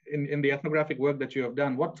 in the ethnographic work that you have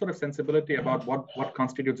done, what sort of sensibility about what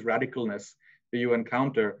constitutes radicalness do you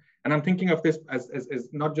encounter? And I'm thinking of this as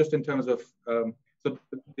not just in terms of, so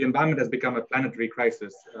the environment has become a planetary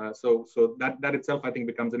crisis. So that itself, I think,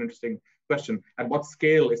 becomes an interesting question. At what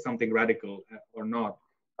scale is something radical or not?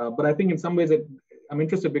 But I think in some ways I'm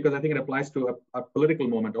interested because I think it applies to a political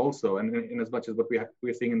moment also, and in as much as what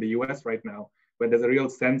we're seeing in the US right now, where there's a real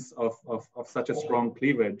sense of such a strong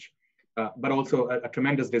cleavage, but also a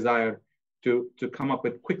tremendous desire to come up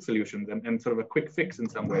with quick solutions and sort of a quick fix in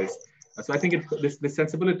some ways. So I think this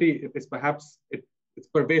sensibility is perhaps, it's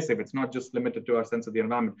pervasive. It's not just limited to our sense of the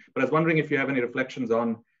environment. But I was wondering if you have any reflections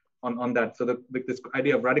on that. So this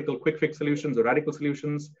idea of radical quick fix solutions or radical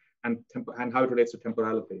solutions and how it relates to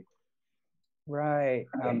temporality. Right.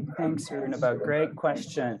 Thanks, Runaba. Great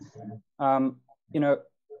question. You know,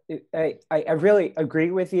 I really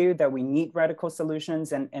agree with you that we need radical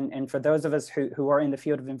solutions. And for those of us who are in the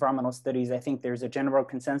field of environmental studies, I think there's a general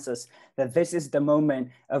consensus that this is the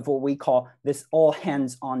moment of what we call this all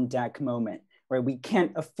hands on deck moment, where we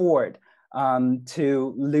can't afford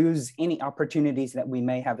to lose any opportunities that we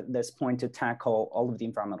may have at this point to tackle all of the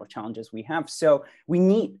environmental challenges we have. So we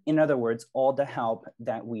need, in other words, all the help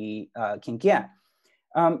that we can get.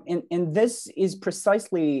 And this is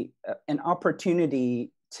precisely an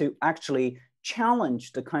opportunity to actually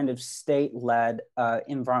challenge the kind of state-led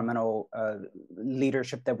environmental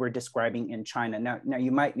leadership that we're describing in China. Now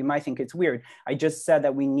you might think it's weird. I just said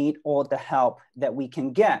that we need all the help that we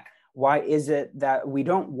can get. Why is it that we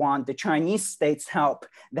don't want the Chinese state's help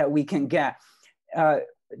that we can get?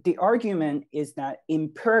 The argument is that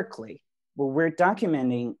empirically, what we're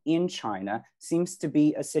documenting in China seems to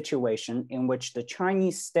be a situation in which the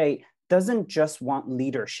Chinese state doesn't just want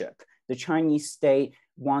leadership. The Chinese state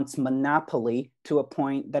wants monopoly to a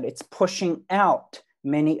point that it's pushing out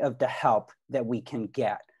many of the help that we can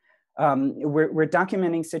get. We're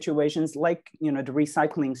documenting situations like, you know, the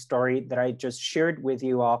recycling story that I just shared with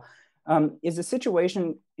you all, is a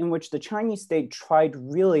situation in which the Chinese state tried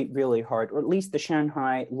really, really hard, or at least the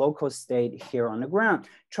Shanghai local state here on the ground,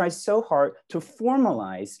 tries so hard to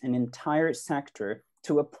formalize an entire sector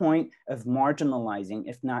to a point of marginalizing,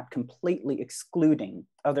 if not completely excluding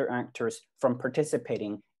other actors from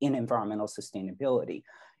participating in environmental sustainability.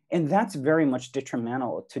 And that's very much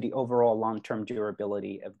detrimental to the overall long-term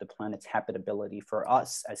durability of the planet's habitability for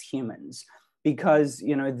us as humans. Because,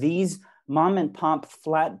 you know, these mom and pop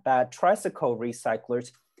flatbed tricycle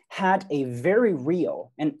recyclers had a very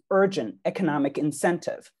real and urgent economic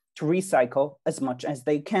incentive to recycle as much as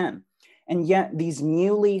they can. And yet these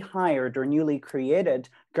newly hired or newly created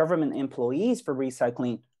government employees for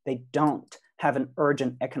recycling, they don't have an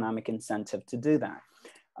urgent economic incentive to do that.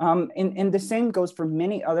 And the same goes for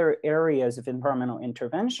many other areas of environmental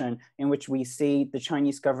intervention in which we see the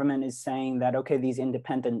Chinese government is saying that, okay, these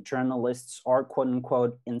independent journalists are quote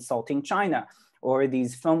unquote insulting China, or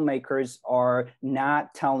these filmmakers are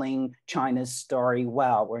not telling China's story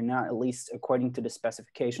well, or not at least according to the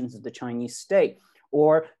specifications of the Chinese state.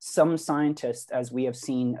 Or some scientists, as we have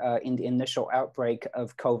seen in the initial outbreak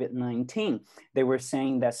of COVID-19, they were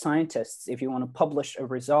saying that scientists, if you want to publish a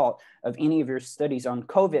result of any of your studies on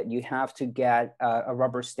COVID, you have to get a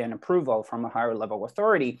rubber stamp approval from a higher level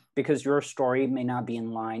authority, because your story may not be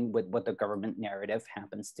in line with what the government narrative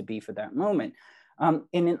happens to be for that moment. And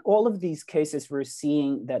in all of these cases, we're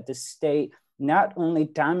seeing that the state not only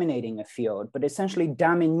dominating a field, but essentially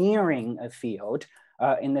domineering a field,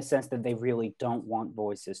 in the sense that they really don't want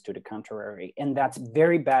voices to the contrary. And that's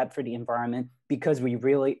very bad for the environment, because we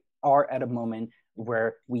really are at a moment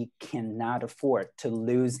where we cannot afford to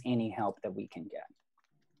lose any help that we can get.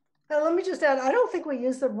 Now, let me just add, I don't think we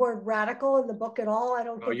use the word radical in the book at all. I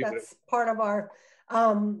don't think that's part of our,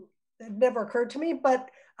 it never occurred to me, but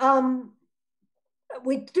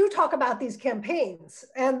we do talk about these campaigns,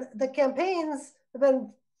 and the campaigns have been,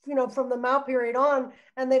 you know, from the Mao period on,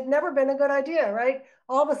 and they've never been a good idea, right?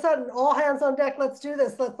 All of a sudden, all hands on deck, let's do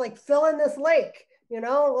this. Let's like fill in this lake, you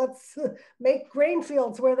know, let's make grain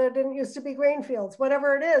fields where there didn't used to be grain fields,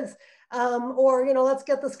 whatever it is. Or, you know, let's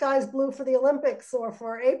get the skies blue for the Olympics or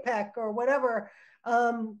for APEC or whatever.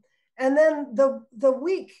 And then the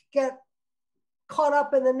weak get caught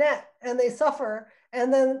up in the net and they suffer.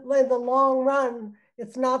 And then in the long run,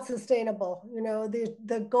 it's not sustainable. You know,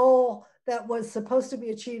 the goal that was supposed to be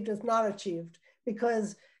achieved is not achieved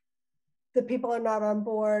because the people are not on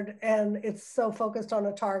board, and it's so focused on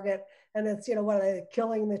a target, and it's, you know, what are they,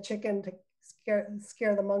 killing the chicken to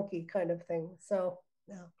scare the monkey kind of thing. So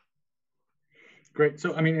yeah. Great.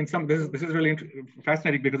 So I mean, in some, this is really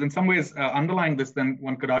fascinating, because in some ways, underlying this, then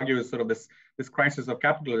one could argue, is sort of this crisis of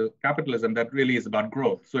capitalism that really is about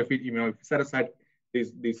growth. So if we, you know, if we set aside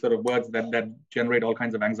these sort of words that generate all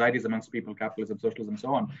kinds of anxieties amongst people, capitalism, socialism,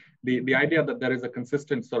 so on, the idea that there is a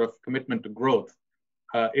consistent sort of commitment to growth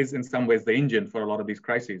is in some ways the engine for a lot of these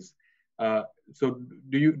crises. So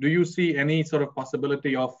do you see any sort of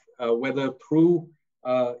possibility of whether through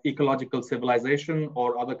ecological civilization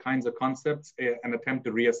or other kinds of concepts, an attempt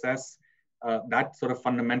to reassess that sort of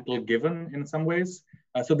fundamental given in some ways?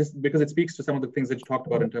 So this, because it speaks to some of the things that you talked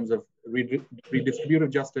about in terms of redistributive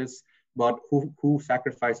justice, but who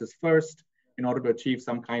sacrifices first in order to achieve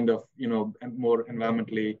some kind of, you know, more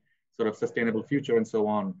environmentally sort of sustainable future and so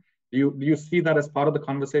on. Do you see that as part of the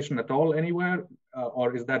conversation at all anywhere,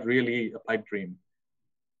 or is that really a pipe dream?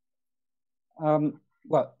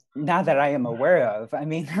 Well, not that I am aware of. I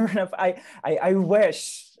mean, I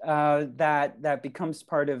wish that becomes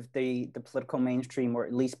part of the political mainstream, or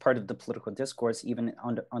at least part of the political discourse, even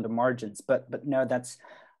on the margins. But no, that's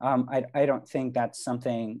I don't think that's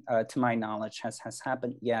something, to my knowledge, has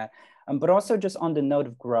happened yet. But also, just on the note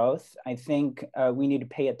of growth, I think we need to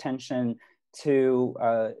pay attention to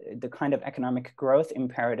the kind of economic growth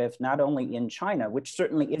imperative, not only in China, which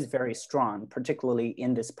certainly is very strong, particularly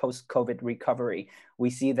in this post-COVID recovery. We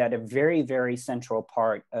see that a very, very central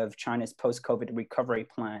part of China's post-COVID recovery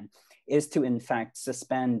plan is to, in fact,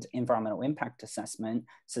 suspend environmental impact assessment,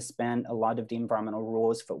 suspend a lot of the environmental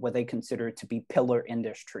rules for what they consider to be pillar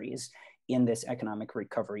industries in this economic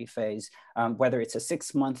recovery phase. Whether it's a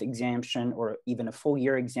 6-month exemption or even a full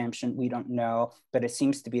year exemption, we don't know, but it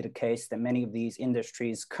seems to be the case that many of these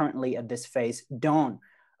industries currently at this phase don't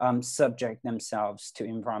subject themselves to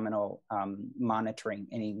environmental monitoring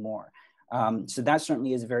anymore. So that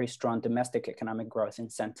certainly is a very strong domestic economic growth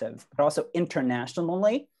incentive, but also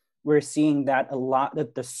internationally, we're seeing that a lot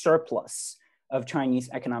of the surplus of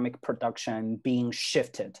Chinese economic production being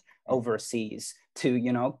shifted overseas to,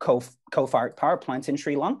 you know, coal-fired power plants in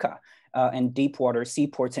Sri Lanka and deep water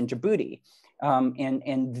seaports in Djibouti.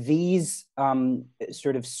 And these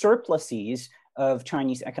sort of surpluses of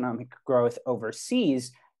Chinese economic growth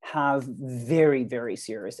overseas have very, very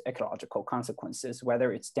serious ecological consequences,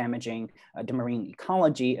 whether it's damaging the marine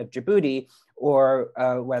ecology of Djibouti or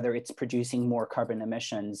whether it's producing more carbon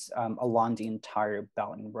emissions along the entire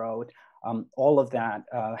Belt and Road. All of that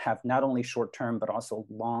have not only short-term, but also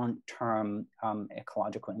long-term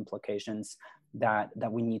ecological implications that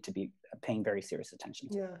we need to be paying very serious attention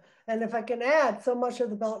to. Yeah, and if I can add, so much of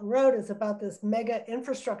the Belt and Road is about this mega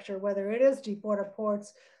infrastructure, whether it is deep water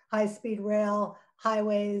ports, high-speed rail,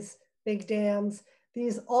 highways, big dams.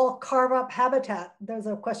 These all carve up habitat. There's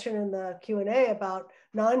a question in the Q&A about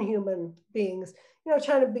non-human beings. You know,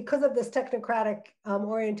 China, because of this technocratic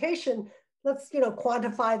orientation, let's, you know,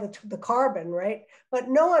 quantify the carbon, right? But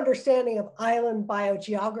no understanding of island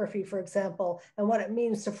biogeography, for example, and what it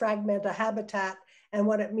means to fragment a habitat, and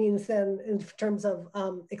what it means then in terms of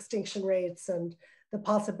extinction rates and the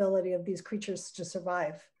possibility of these creatures to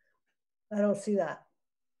survive. I don't see that.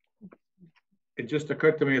 It just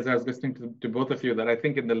occurred to me as I was listening to both of you that I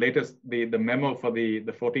think in the latest, the memo for the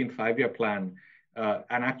 14th five-year plan, an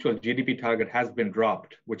actual GDP target has been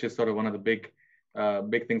dropped, which is sort of one of the big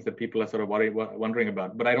things that people are sort of wondering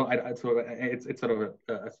about. But it's sort of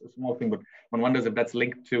a small thing, but one wonders if that's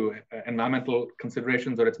linked to environmental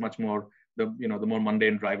considerations, or it's much more the more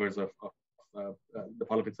mundane drivers of the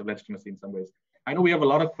politics of legitimacy in some ways. I know we have a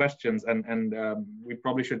lot of questions, and we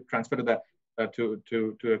probably should transfer to that. To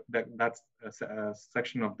that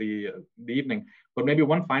section of the evening, but maybe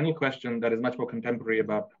one final question that is much more contemporary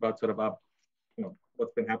about sort of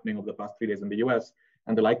what's been happening over the past 3 days in the U.S.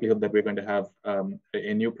 and the likelihood that we're going to have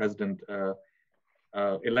a new president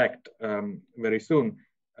elect very soon.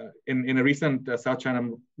 In a recent South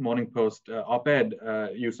China Morning Post op-ed,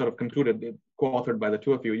 you sort of concluded, co-authored by the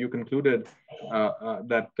two of you, you concluded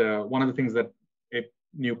that one of the things that a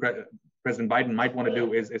new President Biden might want to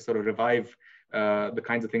do is sort of revive the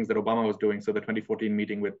kinds of things that Obama was doing. So the 2014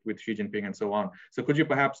 meeting with Xi Jinping and so on. So could you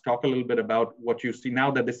perhaps talk a little bit about what you see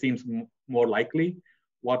now that this seems more likely?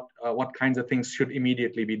 What kinds of things should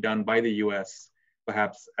immediately be done by the US,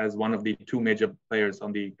 perhaps as one of the two major players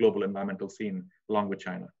on the global environmental scene, along with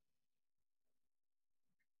China?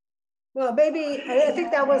 Well, maybe, I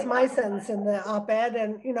think that was my sense in the op-ed,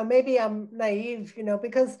 and maybe I'm naive,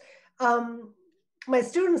 because my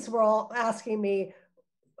students were all asking me,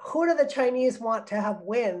 who do the Chinese want to have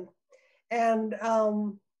win? And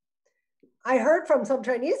I heard from some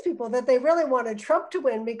Chinese people that they really wanted Trump to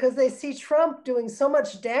win because they see Trump doing so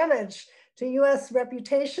much damage to US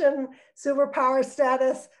reputation, superpower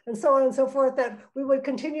status, and so on and so forth, that we would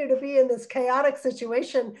continue to be in this chaotic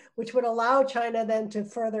situation, which would allow China then to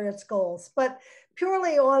further its goals. But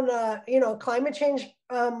purely on a climate change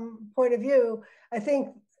point of view, I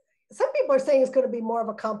think some people are saying it's going to be more of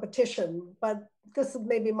a competition, but this is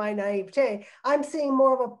maybe my naivete. I'm seeing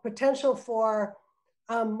more of a potential for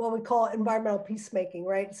what we call environmental peacemaking,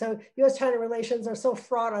 right? So US-China relations are so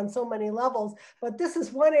fraught on so many levels, but this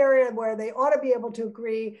is one area where they ought to be able to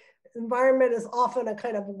agree. Environment is often a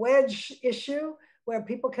kind of wedge issue where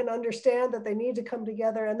people can understand that they need to come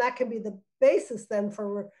together, and that can be the basis then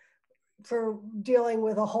for dealing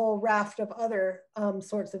with a whole raft of other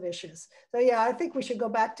sorts of issues. So yeah, I think we should go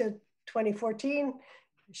back to 2014,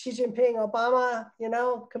 Xi Jinping, Obama,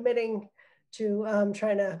 committing to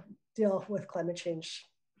trying to deal with climate change.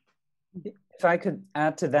 If I could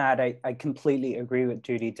add to that, I completely agree with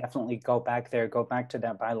Judy. Definitely go back there, go back to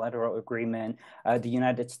that bilateral agreement. The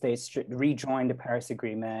United States should rejoin the Paris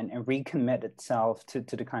Agreement and recommit itself to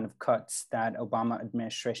the kind of cuts that Obama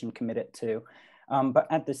administration committed to. But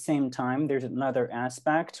at the same time, there's another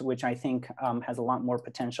aspect which I think has a lot more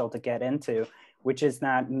potential to get into, which is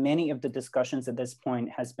that many of the discussions at this point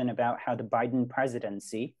has been about how the Biden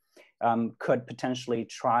presidency could potentially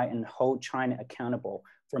try and hold China accountable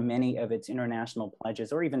for many of its international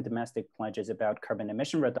pledges or even domestic pledges about carbon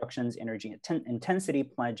emission reductions, energy intensity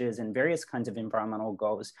pledges, and various kinds of environmental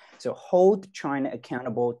goals. So hold China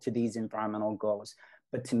accountable to these environmental goals.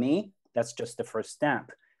 But to me, that's just the first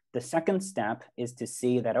step. The second step is to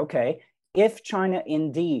see that, okay, if China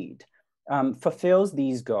indeed fulfills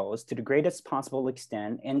these goals to the greatest possible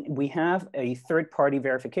extent, and we have a third-party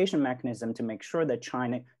verification mechanism to make sure that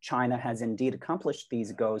China has indeed accomplished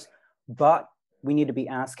these goals, but we need to be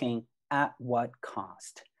asking at what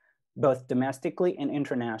cost, both domestically and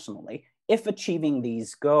internationally. If achieving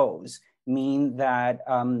these goals mean that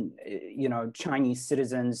Chinese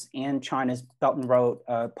citizens and China's Belt and Road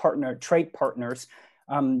trade partners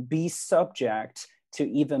be subject to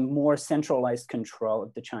even more centralized control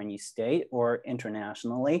of the Chinese state, or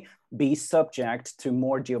internationally, be subject to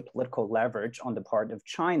more geopolitical leverage on the part of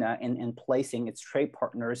China in placing its trade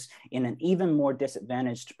partners in an even more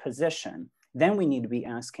disadvantaged position, then we need to be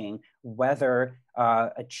asking whether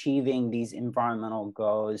achieving these environmental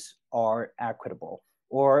goals are equitable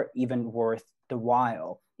or even worth the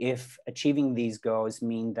while. If achieving these goals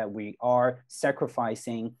mean that we are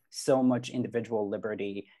sacrificing so much individual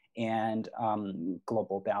liberty and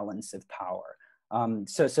global balance of power.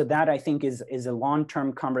 So that I think is a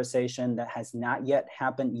long-term conversation that has not yet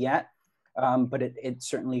happened yet, but it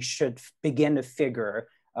certainly should begin to figure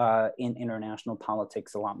in international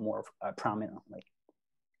politics a lot more prominently.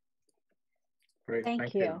 Great,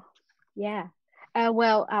 Thank you. Yeah.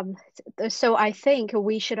 So I think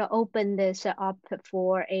we should open this up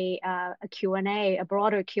for a Q&A, a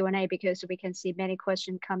broader Q&A, because we can see many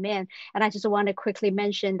questions come in. And I just want to quickly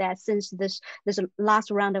mention that since this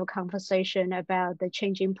last round of conversation about the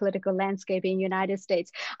changing political landscape in the United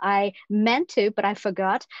States, I meant to, but I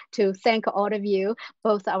forgot to thank all of you,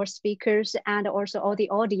 both our speakers and also all the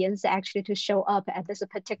audience, actually to show up at this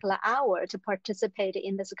particular hour to participate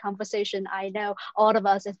in this conversation. I know all of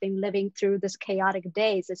us have been living through this chaotic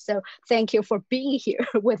days. So thank you for being here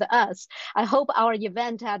with us. I hope our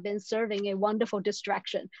event has been serving a wonderful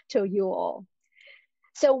distraction to you all.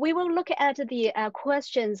 So we will look at the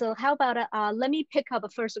questions. So how about, let me pick up the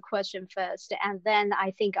first question first, and then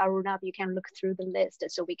I think Arunabh, you can look through the list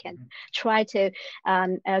so we can try to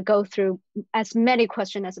go through as many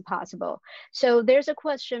questions as possible. So there's a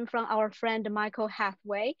question from our friend Michael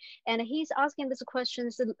Hathaway, and he's asking this question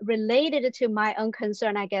related to my own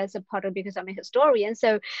concern, I guess, partly because I'm a historian.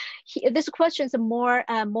 So this question is more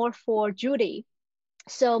for Judy.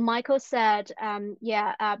 So Michael said,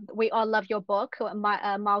 we all love your book,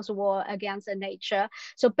 Mao's War Against Nature.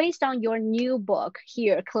 So based on your new book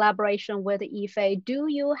here, collaboration with Yifei, do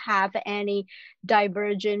you have any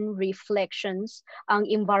divergent reflections on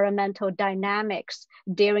environmental dynamics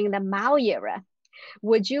during the Mao era?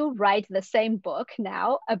 Would you write the same book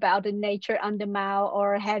now about nature under Mao,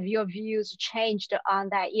 or have your views changed on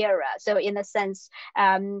that era? So in a sense,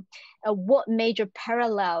 what major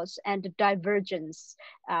parallels and divergence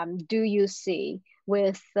do you see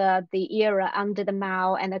with the era under the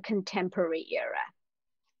Mao and the contemporary era?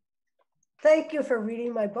 Thank you for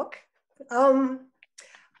reading my book.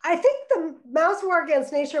 I think the Mao's War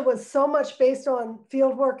Against Nature was so much based on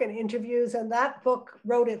fieldwork and interviews, and that book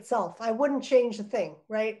wrote itself. I wouldn't change a thing,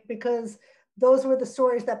 right? Because those were the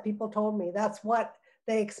stories that people told me. That's what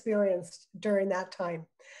they experienced during that time.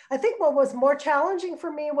 I think what was more challenging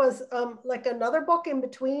for me was like another book in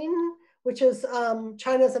between, which is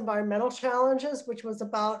China's Environmental Challenges, which was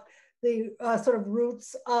about the sort of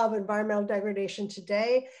roots of environmental degradation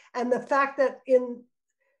today. And the fact that in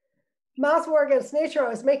Mao's War Against Nature, I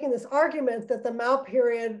was making this argument that the Mao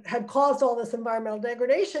period had caused all this environmental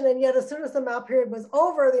degradation, and yet as soon as the Mao period was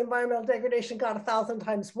over, the environmental degradation got 1,000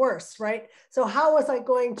 times worse, right? So how was I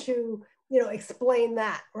going to, explain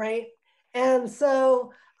that, right? And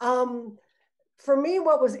so for me,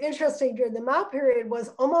 what was interesting during the Mao period was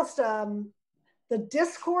almost the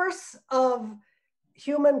discourse of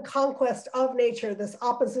human conquest of nature, this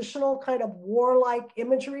oppositional kind of warlike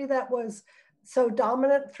imagery that was so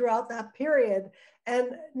dominant throughout that period.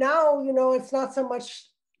 And now, it's not so much,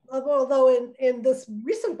 although in this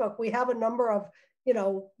recent book, we have a number of,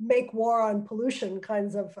 make war on pollution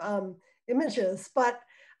kinds of images. But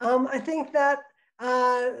I think that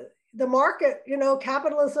the market,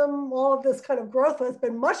 capitalism, all of this kind of growth has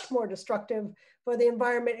been much more destructive for the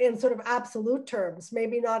environment in sort of absolute terms,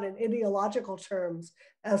 maybe not in ideological terms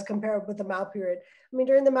as compared with the Mao period. I mean,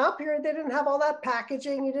 during the Mao period, they didn't have all that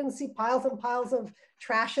packaging. You didn't see piles and piles of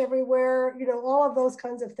trash everywhere, all of those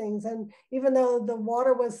kinds of things. And even though the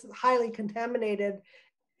water was highly contaminated,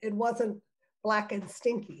 it wasn't black and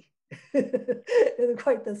stinky in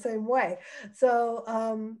quite the same way. So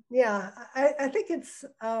I think it's,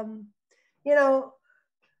 I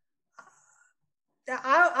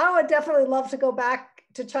would definitely love to go back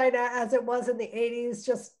to China as it was in the 80s,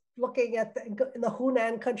 just looking at in the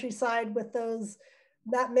Hunan countryside with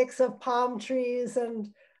that mix of palm trees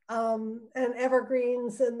and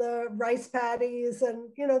evergreens and the rice paddies. And,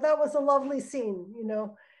 that was a lovely scene,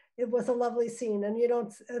 it was a lovely scene,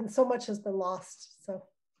 and so much has been lost. So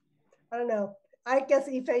I don't know. I guess,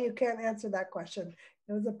 Yifei, you can't answer that question.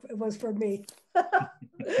 It was for me.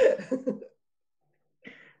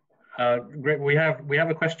 Great. We have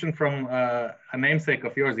a question from a namesake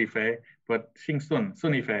of yours, Yifei, but Sun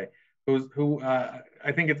Yifei, who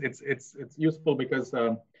I think it's useful because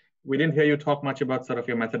we didn't hear you talk much about sort of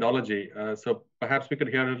your methodology. So perhaps we could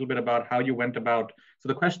hear a little bit about how you went about. So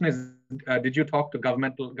the question is, did you talk to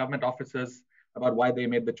government officers about why they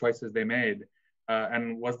made the choices they made?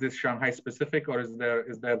 And was this Shanghai specific, or is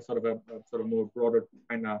there sort of a sort of more broader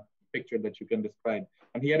kind of picture that you can describe?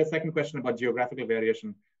 And he had a second question about geographical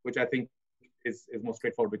variation, which I think is more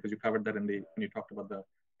straightforward because you covered that when you talked about the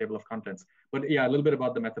table of contents. But yeah, a little bit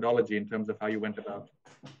about the methodology in terms of how you went about.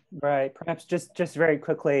 Right, perhaps just very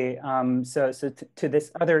quickly. So to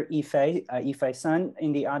this other Yifei-san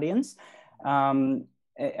in the audience,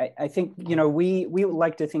 I think, we would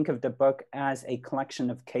like to think of the book as a collection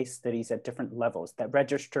of case studies at different levels that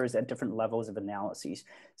registers at different levels of analyses.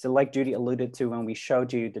 So like Judy alluded to when we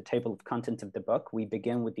showed you the table of content of the book, we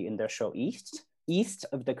begin with the industrial east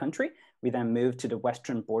of the country, We then moved to the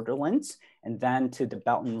Western borderlands, and then to the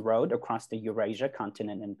Belt and Road across the Eurasia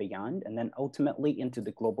continent and beyond, and then ultimately into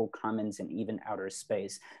the global commons and even outer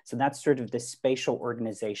space. So that's sort of the spatial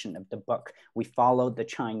organization of the book. We follow the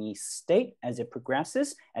Chinese state as it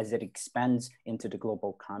progresses, as it expands into the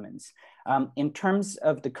global commons. In terms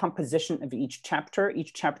of the composition of each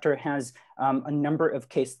chapter has a number of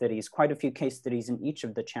case studies, quite a few case studies in each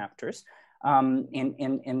of the chapters.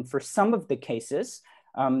 And for some of the cases,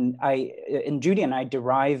 Judy and I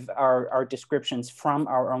derive our descriptions from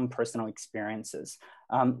our own personal experiences.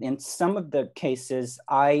 In some of the cases,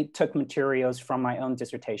 I took materials from my own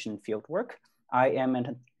dissertation fieldwork. I am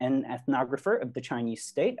an ethnographer of the Chinese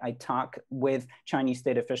state. I talk with Chinese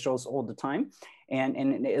state officials all the time.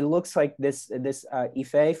 And it looks like this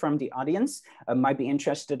Yifei from the audience might be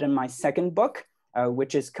interested in my second book,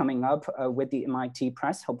 which is coming up with the MIT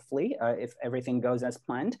Press, hopefully, if everything goes as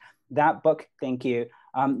planned. That book, thank you.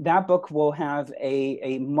 That book will have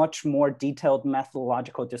a much more detailed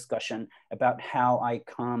methodological discussion about how I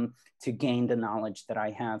come to gain the knowledge that I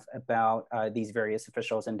have about these various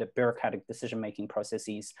officials and the bureaucratic decision-making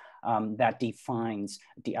processes that defines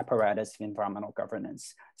the apparatus of environmental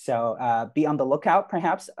governance. So be on the lookout,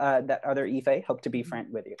 perhaps, that other Yifei, hope to be friend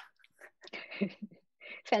with you.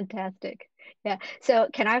 Fantastic. Yeah. So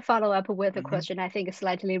can I follow up with a question? I think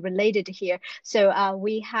slightly related here. So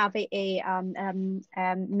we have a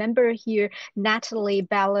member here, Natalie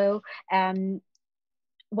Bello.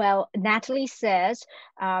 Well, Natalie says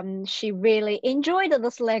she really enjoyed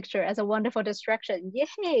this lecture as a wonderful distraction.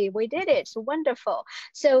 Yay, we did it. So wonderful.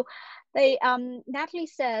 So Natalie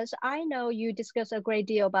says, I know you discuss a great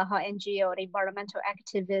deal about how NGO and environmental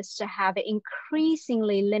activists have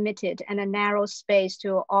increasingly limited and a narrow space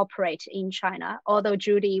to operate in China, although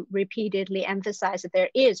Judy repeatedly emphasized that there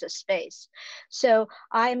is a space. So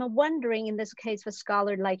I'm wondering, in this case, for a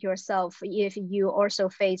scholar like yourself, if you also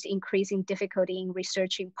face increasing difficulty in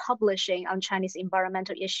researching, publishing on Chinese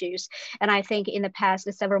environmental issues. And I think in the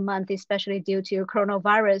past several months, especially due to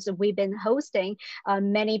coronavirus, we've been hosting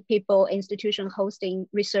many people, institutions hosting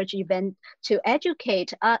research events to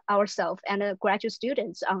educate ourselves and graduate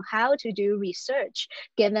students on how to do research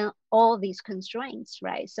given all these constraints,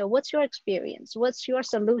 right? So what's your experience? What's your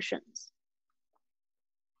solutions?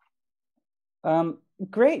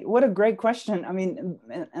 Great, what a great question. I mean,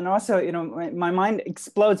 and also, you know, my mind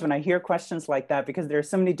explodes when I hear questions like that, because there are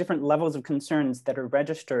so many different levels of concerns that are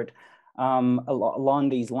registered along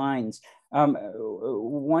these lines.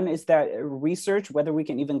 One is that research, whether we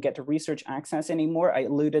can even get to research access anymore. I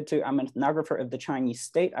alluded to, I'm an ethnographer of the Chinese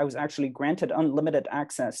state. I was actually granted unlimited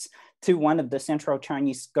access to one of the central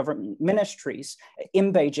Chinese government ministries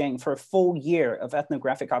in Beijing for a full year of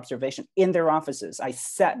ethnographic observation in their offices. I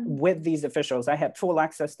sat with these officials. I had full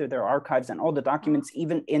access to their archives and all the documents,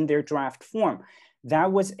 even in their draft form.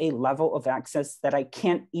 That was a level of access that I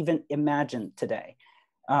can't even imagine today.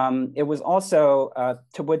 It was also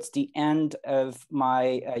towards the end of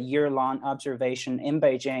my year-long observation in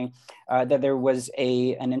Beijing that there was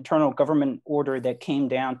an internal government order that came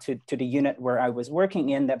down to the unit where I was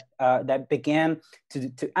working in that began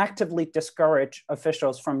to actively discourage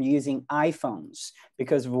officials from using iPhones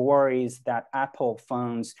because of worries that Apple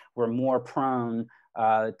phones were more prone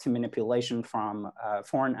to manipulation from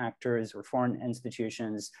foreign actors or foreign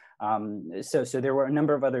institutions. So there were a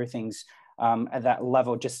number of other things at that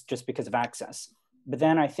level, just because of access. But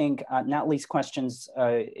then I think Natalie's questions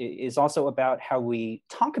is also about how we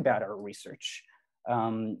talk about our research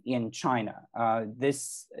in China.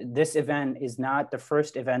 This event is not the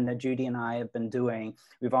first event that Judy and I have been doing.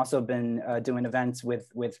 We've also been doing events with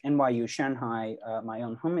NYU Shanghai, my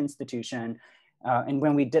own home institution. And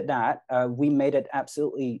when we did that, we made it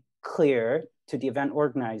absolutely clear to the event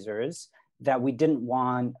organizers that we didn't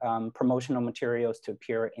want promotional materials to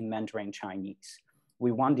appear in Mandarin Chinese.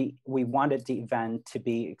 We wanted the event to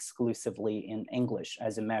be exclusively in English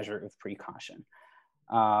as a measure of precaution.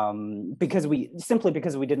 Because we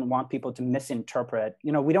didn't want people to misinterpret.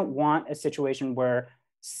 You know, we don't want a situation where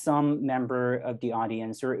some member of the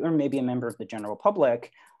audience or maybe a member of the general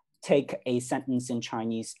public take a sentence in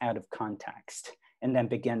Chinese out of context and then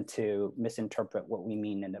begin to misinterpret what we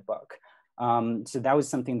mean in the book. So that was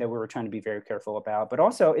something that we were trying to be very careful about. But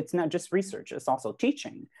also, it's not just research, it's also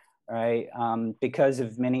teaching, right? Because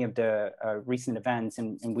of many of the recent events,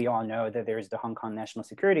 and we all know that there's the Hong Kong national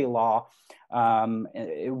security law,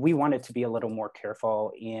 we wanted to be a little more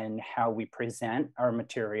careful in how we present our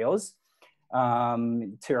materials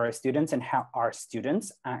to our students and how our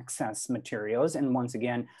students access materials. And once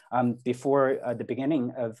again, before the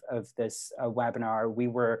beginning of this webinar, we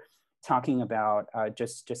were talking about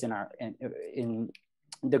just in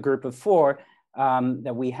the group of four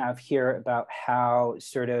that we have here about how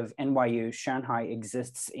sort of NYU Shanghai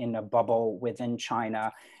exists in a bubble within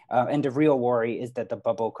China. And the real worry is that the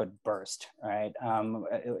bubble could burst, right?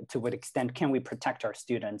 To what extent can we protect our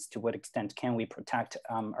students? To what extent can we protect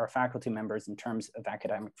our faculty members in terms of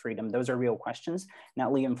academic freedom? Those are real questions.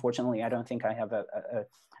 Natalie, unfortunately, I don't think I have a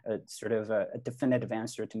sort of a definitive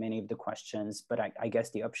answer to many of the questions, but I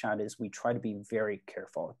guess the upshot is we try to be very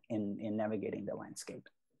careful in navigating the landscape.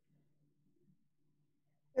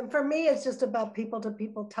 And for me, it's just about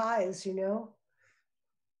people-to-people ties, you know?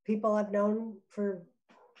 People I've known for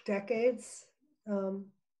decades.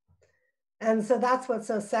 And so that's what's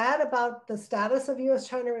so sad about the status of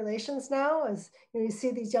US-China relations now is, you know, you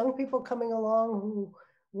see these young people coming along who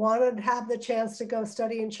wanted to have the chance to go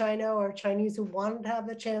study in China, or Chinese who wanted to have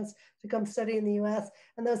the chance to come study in the US,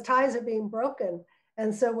 and those ties are being broken.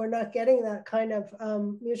 And so we're not getting that kind of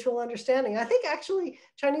mutual understanding. I think actually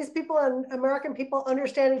Chinese people and American people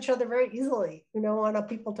understand each other very easily, you know, on a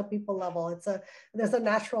people-to-people level. There's a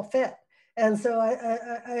natural fit. And so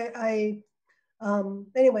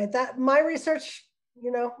anyway, that my research,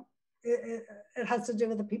 you know, it has to do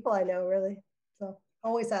with the people I know, really. So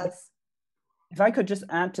always has. If I could just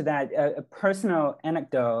add to that a personal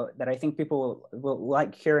anecdote that I think people will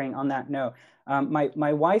like hearing on that note.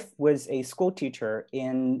 My wife was a school teacher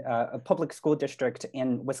in a public school district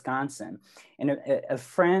in Wisconsin. And a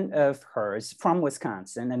friend of hers from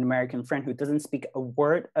Wisconsin, an American friend who doesn't speak a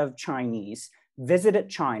word of Chinese, visited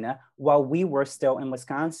China while we were still in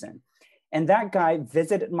Wisconsin. And that guy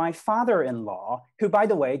visited my father-in-law, who, by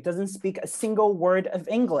the way, doesn't speak a single word of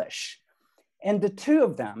English. And the two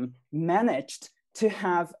of them managed to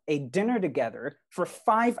have a dinner together for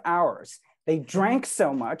 5 hours. They drank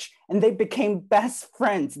so much and they became best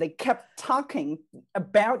friends. They kept talking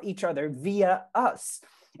about each other via us.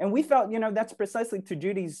 And we felt, you know, that's precisely to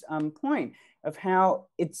Judy's point of how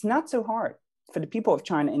it's not so hard for the people of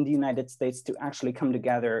China in the United States to actually come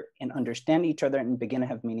together and understand each other and begin to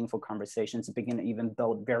have meaningful conversations, and begin to even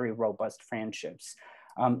build very robust friendships.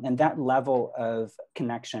 And that level of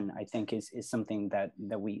connection, I think, is something that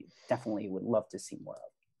we definitely would love to see more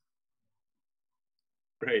of.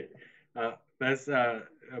 Great. There's been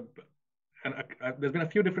a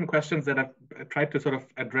few different questions that I've tried to sort of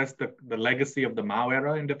address the legacy of the Mao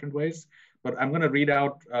era in different ways, but I'm going to read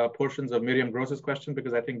out portions of Miriam Gross's question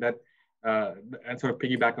because I think that, and sort of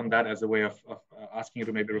piggyback on that as a way of asking you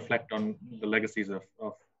to maybe reflect on the legacies of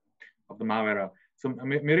the Mao era. So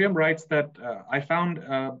Miriam writes that I found,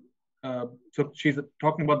 so she's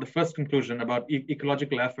talking about the first conclusion about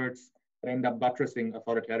ecological efforts that end up buttressing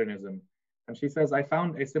authoritarianism. And she says, I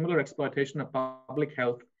found a similar exploitation of public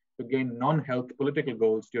health to gain non-health political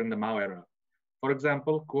goals during the Mao era. For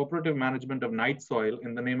example, cooperative management of night soil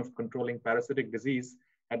in the name of controlling parasitic disease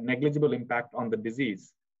had negligible impact on the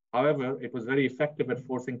disease. However, it was very effective at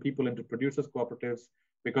forcing people into producers' cooperatives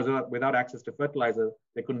because without access to fertilizer,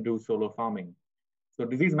 they couldn't do solo farming. So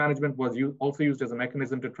disease management was also used as a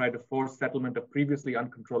mechanism to try to force settlement of previously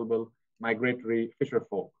uncontrollable migratory fisher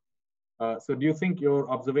folk. So do you think your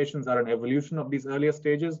observations are an evolution of these earlier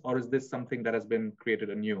stages, or is this something that has been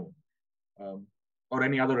created anew? Or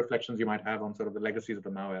any other reflections you might have on sort of the legacies of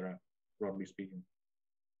the Mao era, broadly speaking?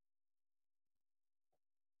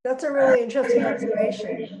 That's a really interesting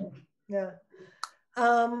observation. Yeah.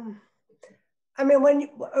 I mean,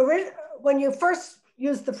 when you first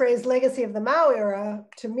used the phrase legacy of the Mao era,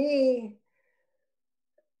 to me,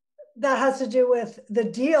 that has to do with the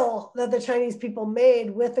deal that the Chinese people made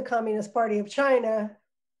with the Communist Party of China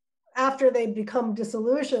after they'd become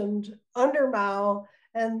disillusioned under Mao.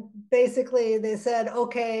 And basically they said,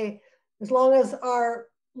 okay, as long as our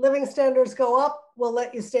living standards go up, we'll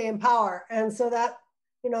let you stay in power. And so that,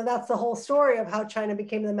 you know, that's the whole story of how China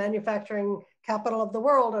became the manufacturing capital of the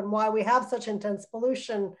world and why we have such intense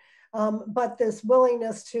pollution. But this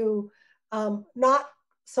willingness to not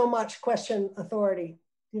so much question authority,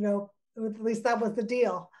 you know, at least that was the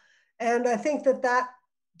deal. And I think that that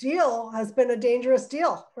deal has been a dangerous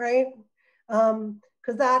deal, right?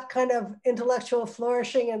 Because that kind of intellectual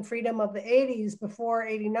flourishing and freedom of the 80s before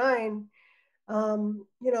 89, you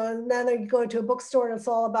know, and then you go to a bookstore and it's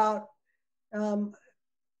all about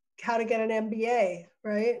how to get an MBA,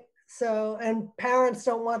 right? So, and parents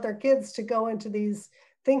don't want their kids to go into these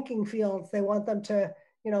thinking fields. They want them to,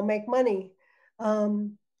 you know, make money.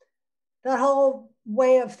 That whole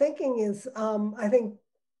way of thinking is, I think,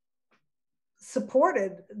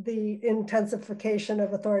 supported the intensification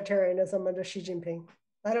of authoritarianism under Xi Jinping.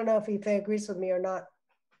 I don't know if Yifei agrees with me or not.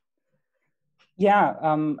 Yeah,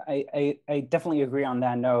 I definitely agree on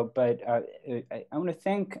that note, but I want to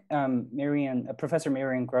thank Professor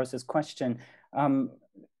Marian Gross's question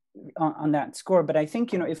on that score. But I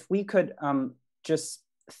think, if we could just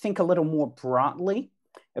think a little more broadly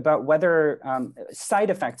about whether side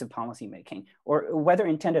effects of policymaking, or whether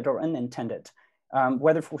intended or unintended,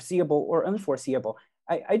 whether foreseeable or unforeseeable,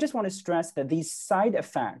 I just want to stress that these side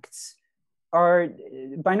effects are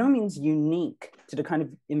by no means unique to the kind of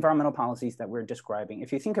environmental policies that we're describing.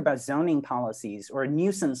 If you think about zoning policies or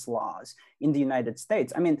nuisance laws in the United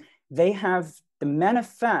States, I mean, they have the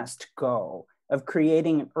manifest goal of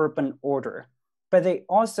creating an urban order, but they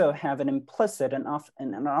also have an implicit and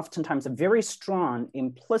oftentimes a very strong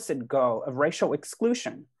implicit goal of racial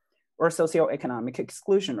exclusion, or socioeconomic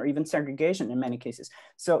exclusion, or even segregation in many cases.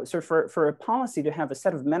 So for a policy to have a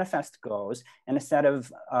set of manifest goals and a set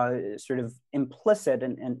of sort of implicit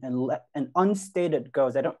and unstated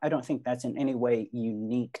goals, I don't think that's in any way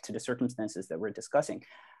unique to the circumstances that we're discussing.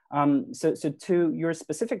 So to your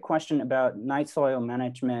specific question about night soil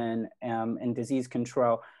management and disease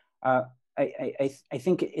control, I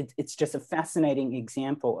think it's just a fascinating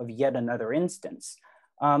example of yet another instance.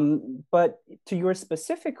 But to your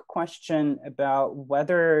specific question about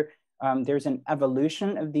whether there's an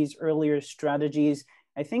evolution of these earlier strategies,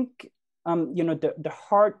 I think the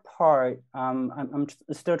hard part I'm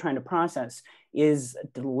still trying to process is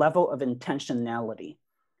the level of intentionality.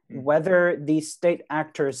 Whether these state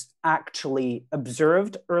actors actually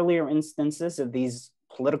observed earlier instances of these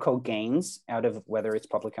political gains out of whether it's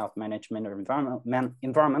public health management or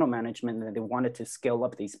environmental management, and they wanted to scale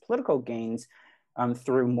up these political gains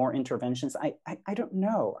through more interventions. I don't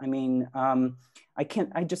know. I mean,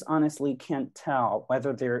 I just honestly can't tell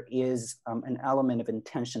whether there is an element of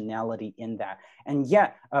intentionality in that. And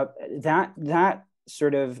yet that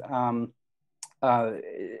sort of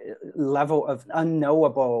level of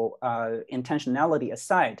unknowable intentionality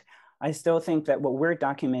aside, I still think that what we're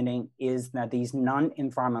documenting is that these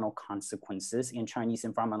non-environmental consequences in Chinese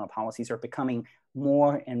environmental policies are becoming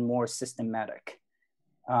more and more systematic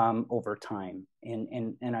over time.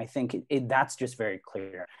 And I think that's just very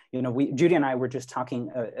clear. Judy and I were just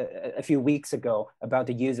talking a few weeks ago about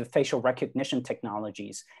the use of facial recognition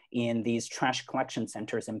technologies in these trash collection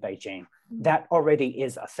centers in Beijing. That already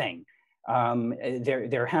is a thing.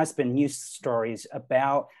 There has been news stories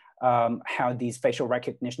about how these facial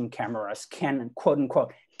recognition cameras can, quote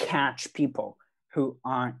unquote, catch people who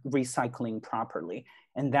aren't recycling properly.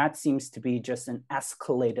 And that seems to be just an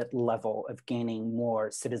escalated level of gaining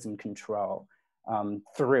more citizen control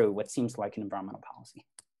through what seems like an environmental policy.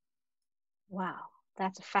 Wow,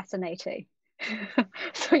 that's fascinating.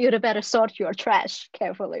 So you'd better sort your trash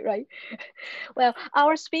carefully, right? Well,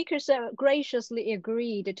 our speakers graciously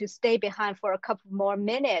agreed to stay behind for a couple more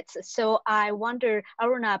minutes. So I wonder,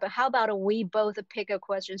 Arunabh, how about we both pick a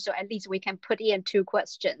question so at least we can put in 2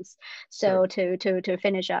 questions. So sure. to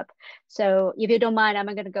finish up. So if you don't mind, I'm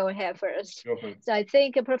going to go ahead first. Go ahead. So I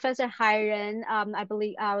think Professor Hairen, I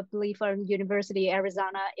believe from University of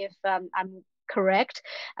Arizona, if I'm correct,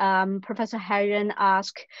 Professor Hairen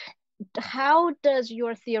asked, how does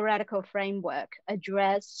your theoretical framework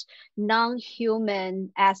address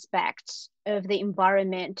non-human aspects of the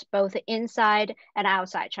environment, both inside and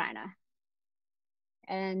outside China?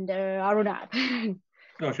 And Arunabh.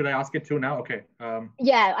 Oh, should I ask it too now? Okay.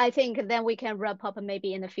 Yeah, I think then we can wrap up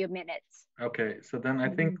maybe in a few minutes. Okay, so then I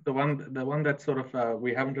think the one that sort of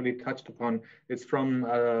we haven't really touched upon is from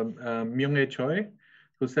Myung-Hae Choi,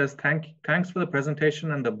 who says, thanks for the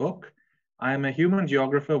presentation and the book. I am a human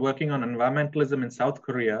geographer working on environmentalism in South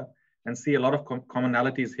Korea and see a lot of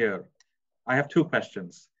commonalities here. I have 2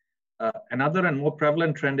 questions. Another and more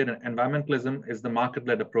prevalent trend in environmentalism is the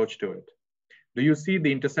market-led approach to it. Do you see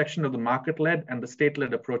the intersection of the market-led and the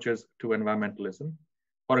state-led approaches to environmentalism?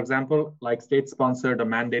 For example, like state-sponsored or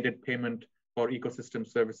mandated payment for ecosystem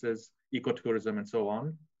services, ecotourism, and so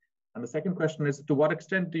on. And the second question is, to what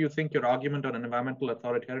extent do you think your argument on environmental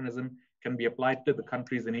authoritarianism can be applied to the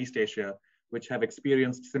countries in East Asia which have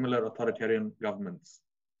experienced similar authoritarian governments?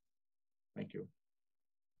 Thank you.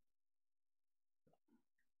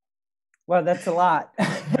 Well, that's a lot.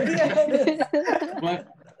 Well,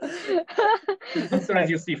 answer as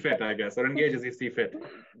you see fit, I guess, or engage as you see fit.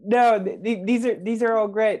 No, these are all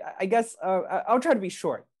great. I guess I'll try to be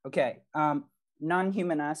short. Okay,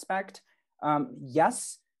 non-human aspect.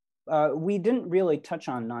 Yes, we didn't really touch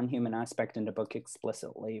on non-human aspect in the book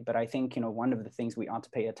explicitly, but I think one of the things we ought to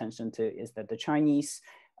pay attention to is that the Chinese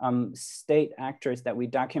state actors that we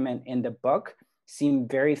document in the book seem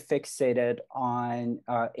very fixated on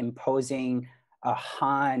imposing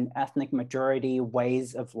Han ethnic majority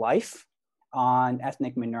ways of life on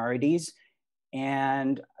ethnic minorities.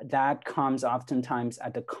 And that comes oftentimes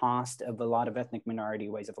at the cost of a lot of ethnic minority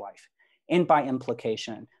ways of life. And by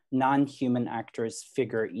implication, non-human actors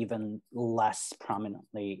figure even less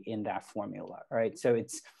prominently in that formula, right? So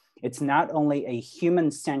it's not only a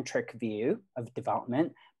human-centric view of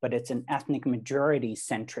development, but it's an ethnic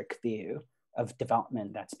majority-centric view of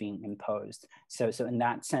development that's being imposed. So in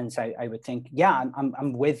that sense, I would think, yeah,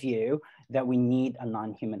 I'm with you that we need a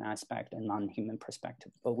non-human aspect, a non-human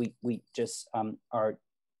perspective, but we just are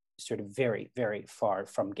sort of very, very far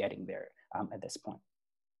from getting there at this point.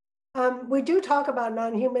 We do talk about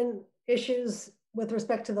non-human issues with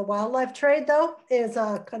respect to the wildlife trade, though, is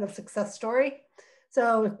a kind of success story.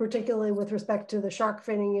 So particularly with respect to the shark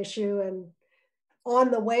finning issue, and on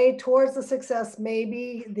the way towards the success,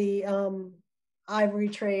 maybe the ivory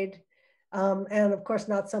trade, and of course,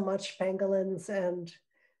 not so much pangolins and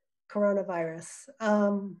coronavirus.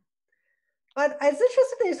 But it's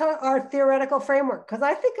interesting to talk our theoretical framework, because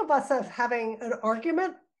I think of us as having an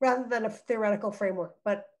argument rather than a theoretical framework,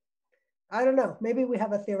 but I don't know, maybe we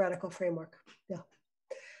have a theoretical framework, yeah.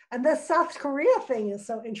 And this South Korea thing is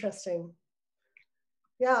so interesting.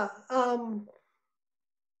 Yeah,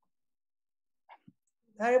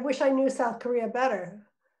 I wish I knew South Korea better.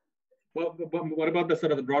 Well, what about the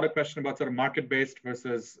sort of the broader question about sort of market-based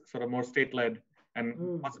versus sort of more state-led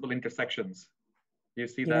and possible intersections? Do you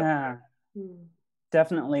see that? Yeah,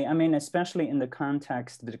 definitely. I mean, especially in the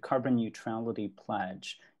context of the carbon neutrality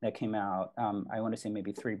pledge that came out, I want to say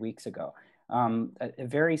maybe 3 weeks ago. A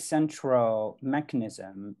very central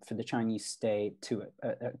mechanism for the Chinese state to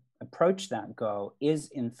approach that goal is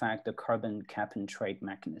in fact the carbon cap and trade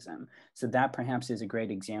mechanism. So that perhaps is a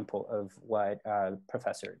great example of what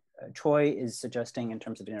Professor Choi is suggesting in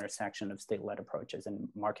terms of the intersection of state-led approaches and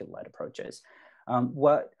market-led approaches.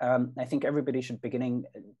 What I think everybody should beginning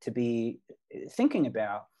to be thinking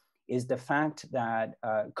about is the fact that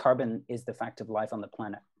carbon is the fact of life on the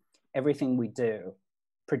planet. Everything we do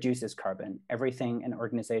produces carbon. Everything an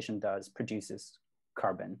organization does produces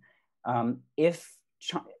carbon.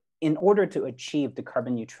 In order to achieve the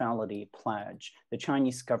carbon neutrality pledge, the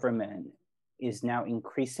Chinese government is now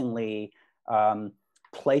increasingly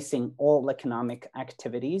placing all economic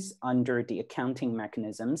activities under the accounting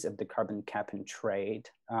mechanisms of the carbon cap and trade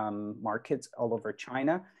markets all over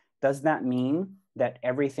China. Does that mean that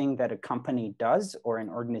everything that a company does or an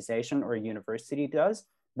organization or a university does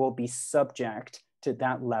will be subject to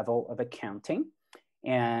that level of accounting?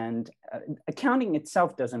 And accounting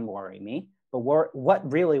itself doesn't worry me, but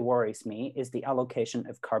what really worries me is the allocation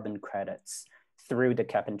of carbon credits through the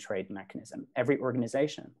cap and trade mechanism. Every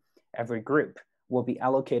organization, every group will be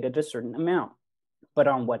allocated a certain amount, but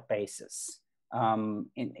on what basis?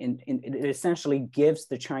 It essentially gives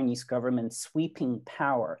the Chinese government sweeping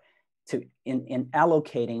power in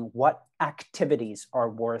allocating what activities are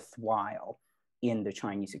worthwhile in the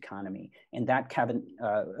Chinese economy. And that cap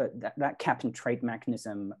and trade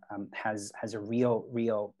mechanism has a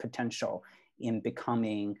real potential in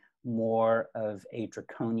becoming more of a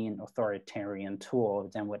draconian authoritarian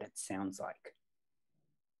tool than what it sounds like.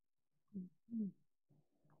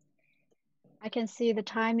 I can see the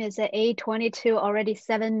time is at 8:22, already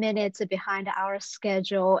 7 minutes behind our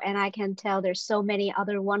schedule. And I can tell there's so many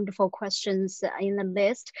other wonderful questions in the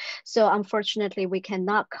list. So unfortunately, we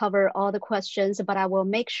cannot cover all the questions, but I will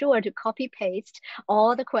make sure to copy paste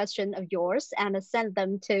all the questions of yours and send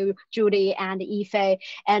them to Judy and Yifei.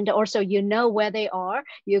 And also, you know where they are.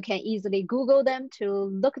 You can easily Google them to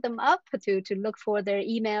look them up, to look for their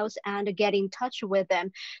emails and get in touch with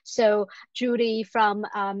them. So Judy from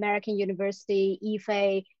American University,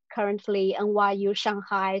 Yifei currently NYU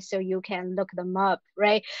Shanghai, so you can look them up,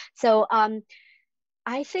 right? So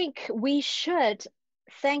I think we should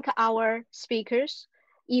thank our speakers,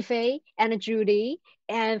 Yifei and Judy,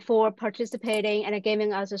 and for participating and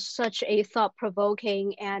giving us such a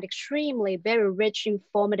thought-provoking and extremely very rich,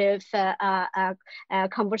 informative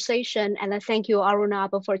conversation. And thank you,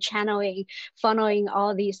 Arunabha, for funneling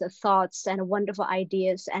all these thoughts and wonderful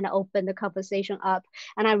ideas and open the conversation up.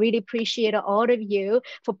 And I really appreciate all of you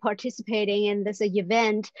for participating in this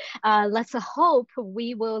event. Let's hope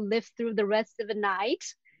we will live through the rest of the night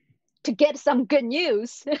to get some good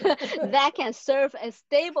news that can serve as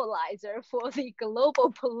stabilizer for the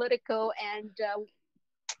global political and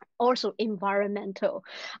also environmental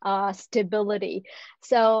stability.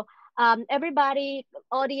 So everybody,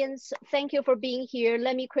 audience, thank you for being here.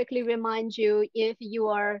 Let me quickly remind you, if you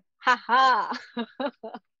are, haha,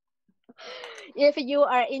 If you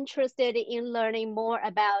are interested in learning more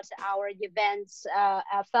about our events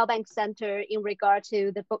at Fairbanks Center in regard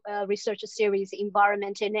to the research series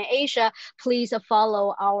Environment in Asia, please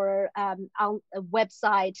follow our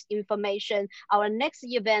website information. Our next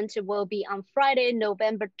event will be on Friday,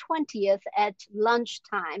 November 20th at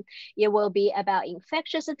lunchtime. It will be about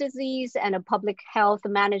infectious disease and public health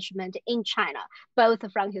management in China, both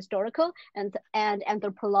from historical and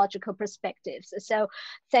anthropological perspectives. So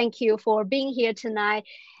thank you for being here tonight.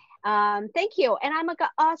 Thank you. And I'm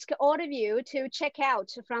gonna ask all of you to check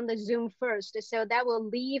out from the Zoom first. So that will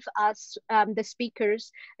leave us, the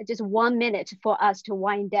speakers, just 1 minute for us to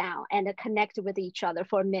wind down and connect with each other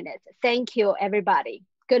for a minute. Thank you, everybody.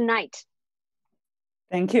 Good night.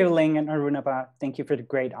 Thank you, Ling and Arunabha. Thank you for the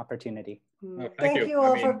great opportunity. Thank you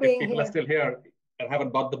all for being here. If people are still here and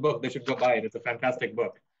haven't bought the book, they should go buy it. It's a fantastic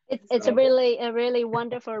book. It's a really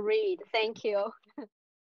wonderful read. Thank you.